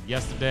that we did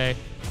yesterday.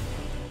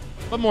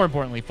 But more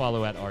importantly,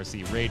 follow at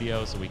RC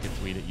Radio so we can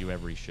tweet at you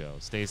every show.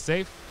 Stay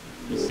safe.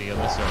 We'll see you on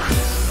the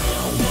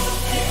service.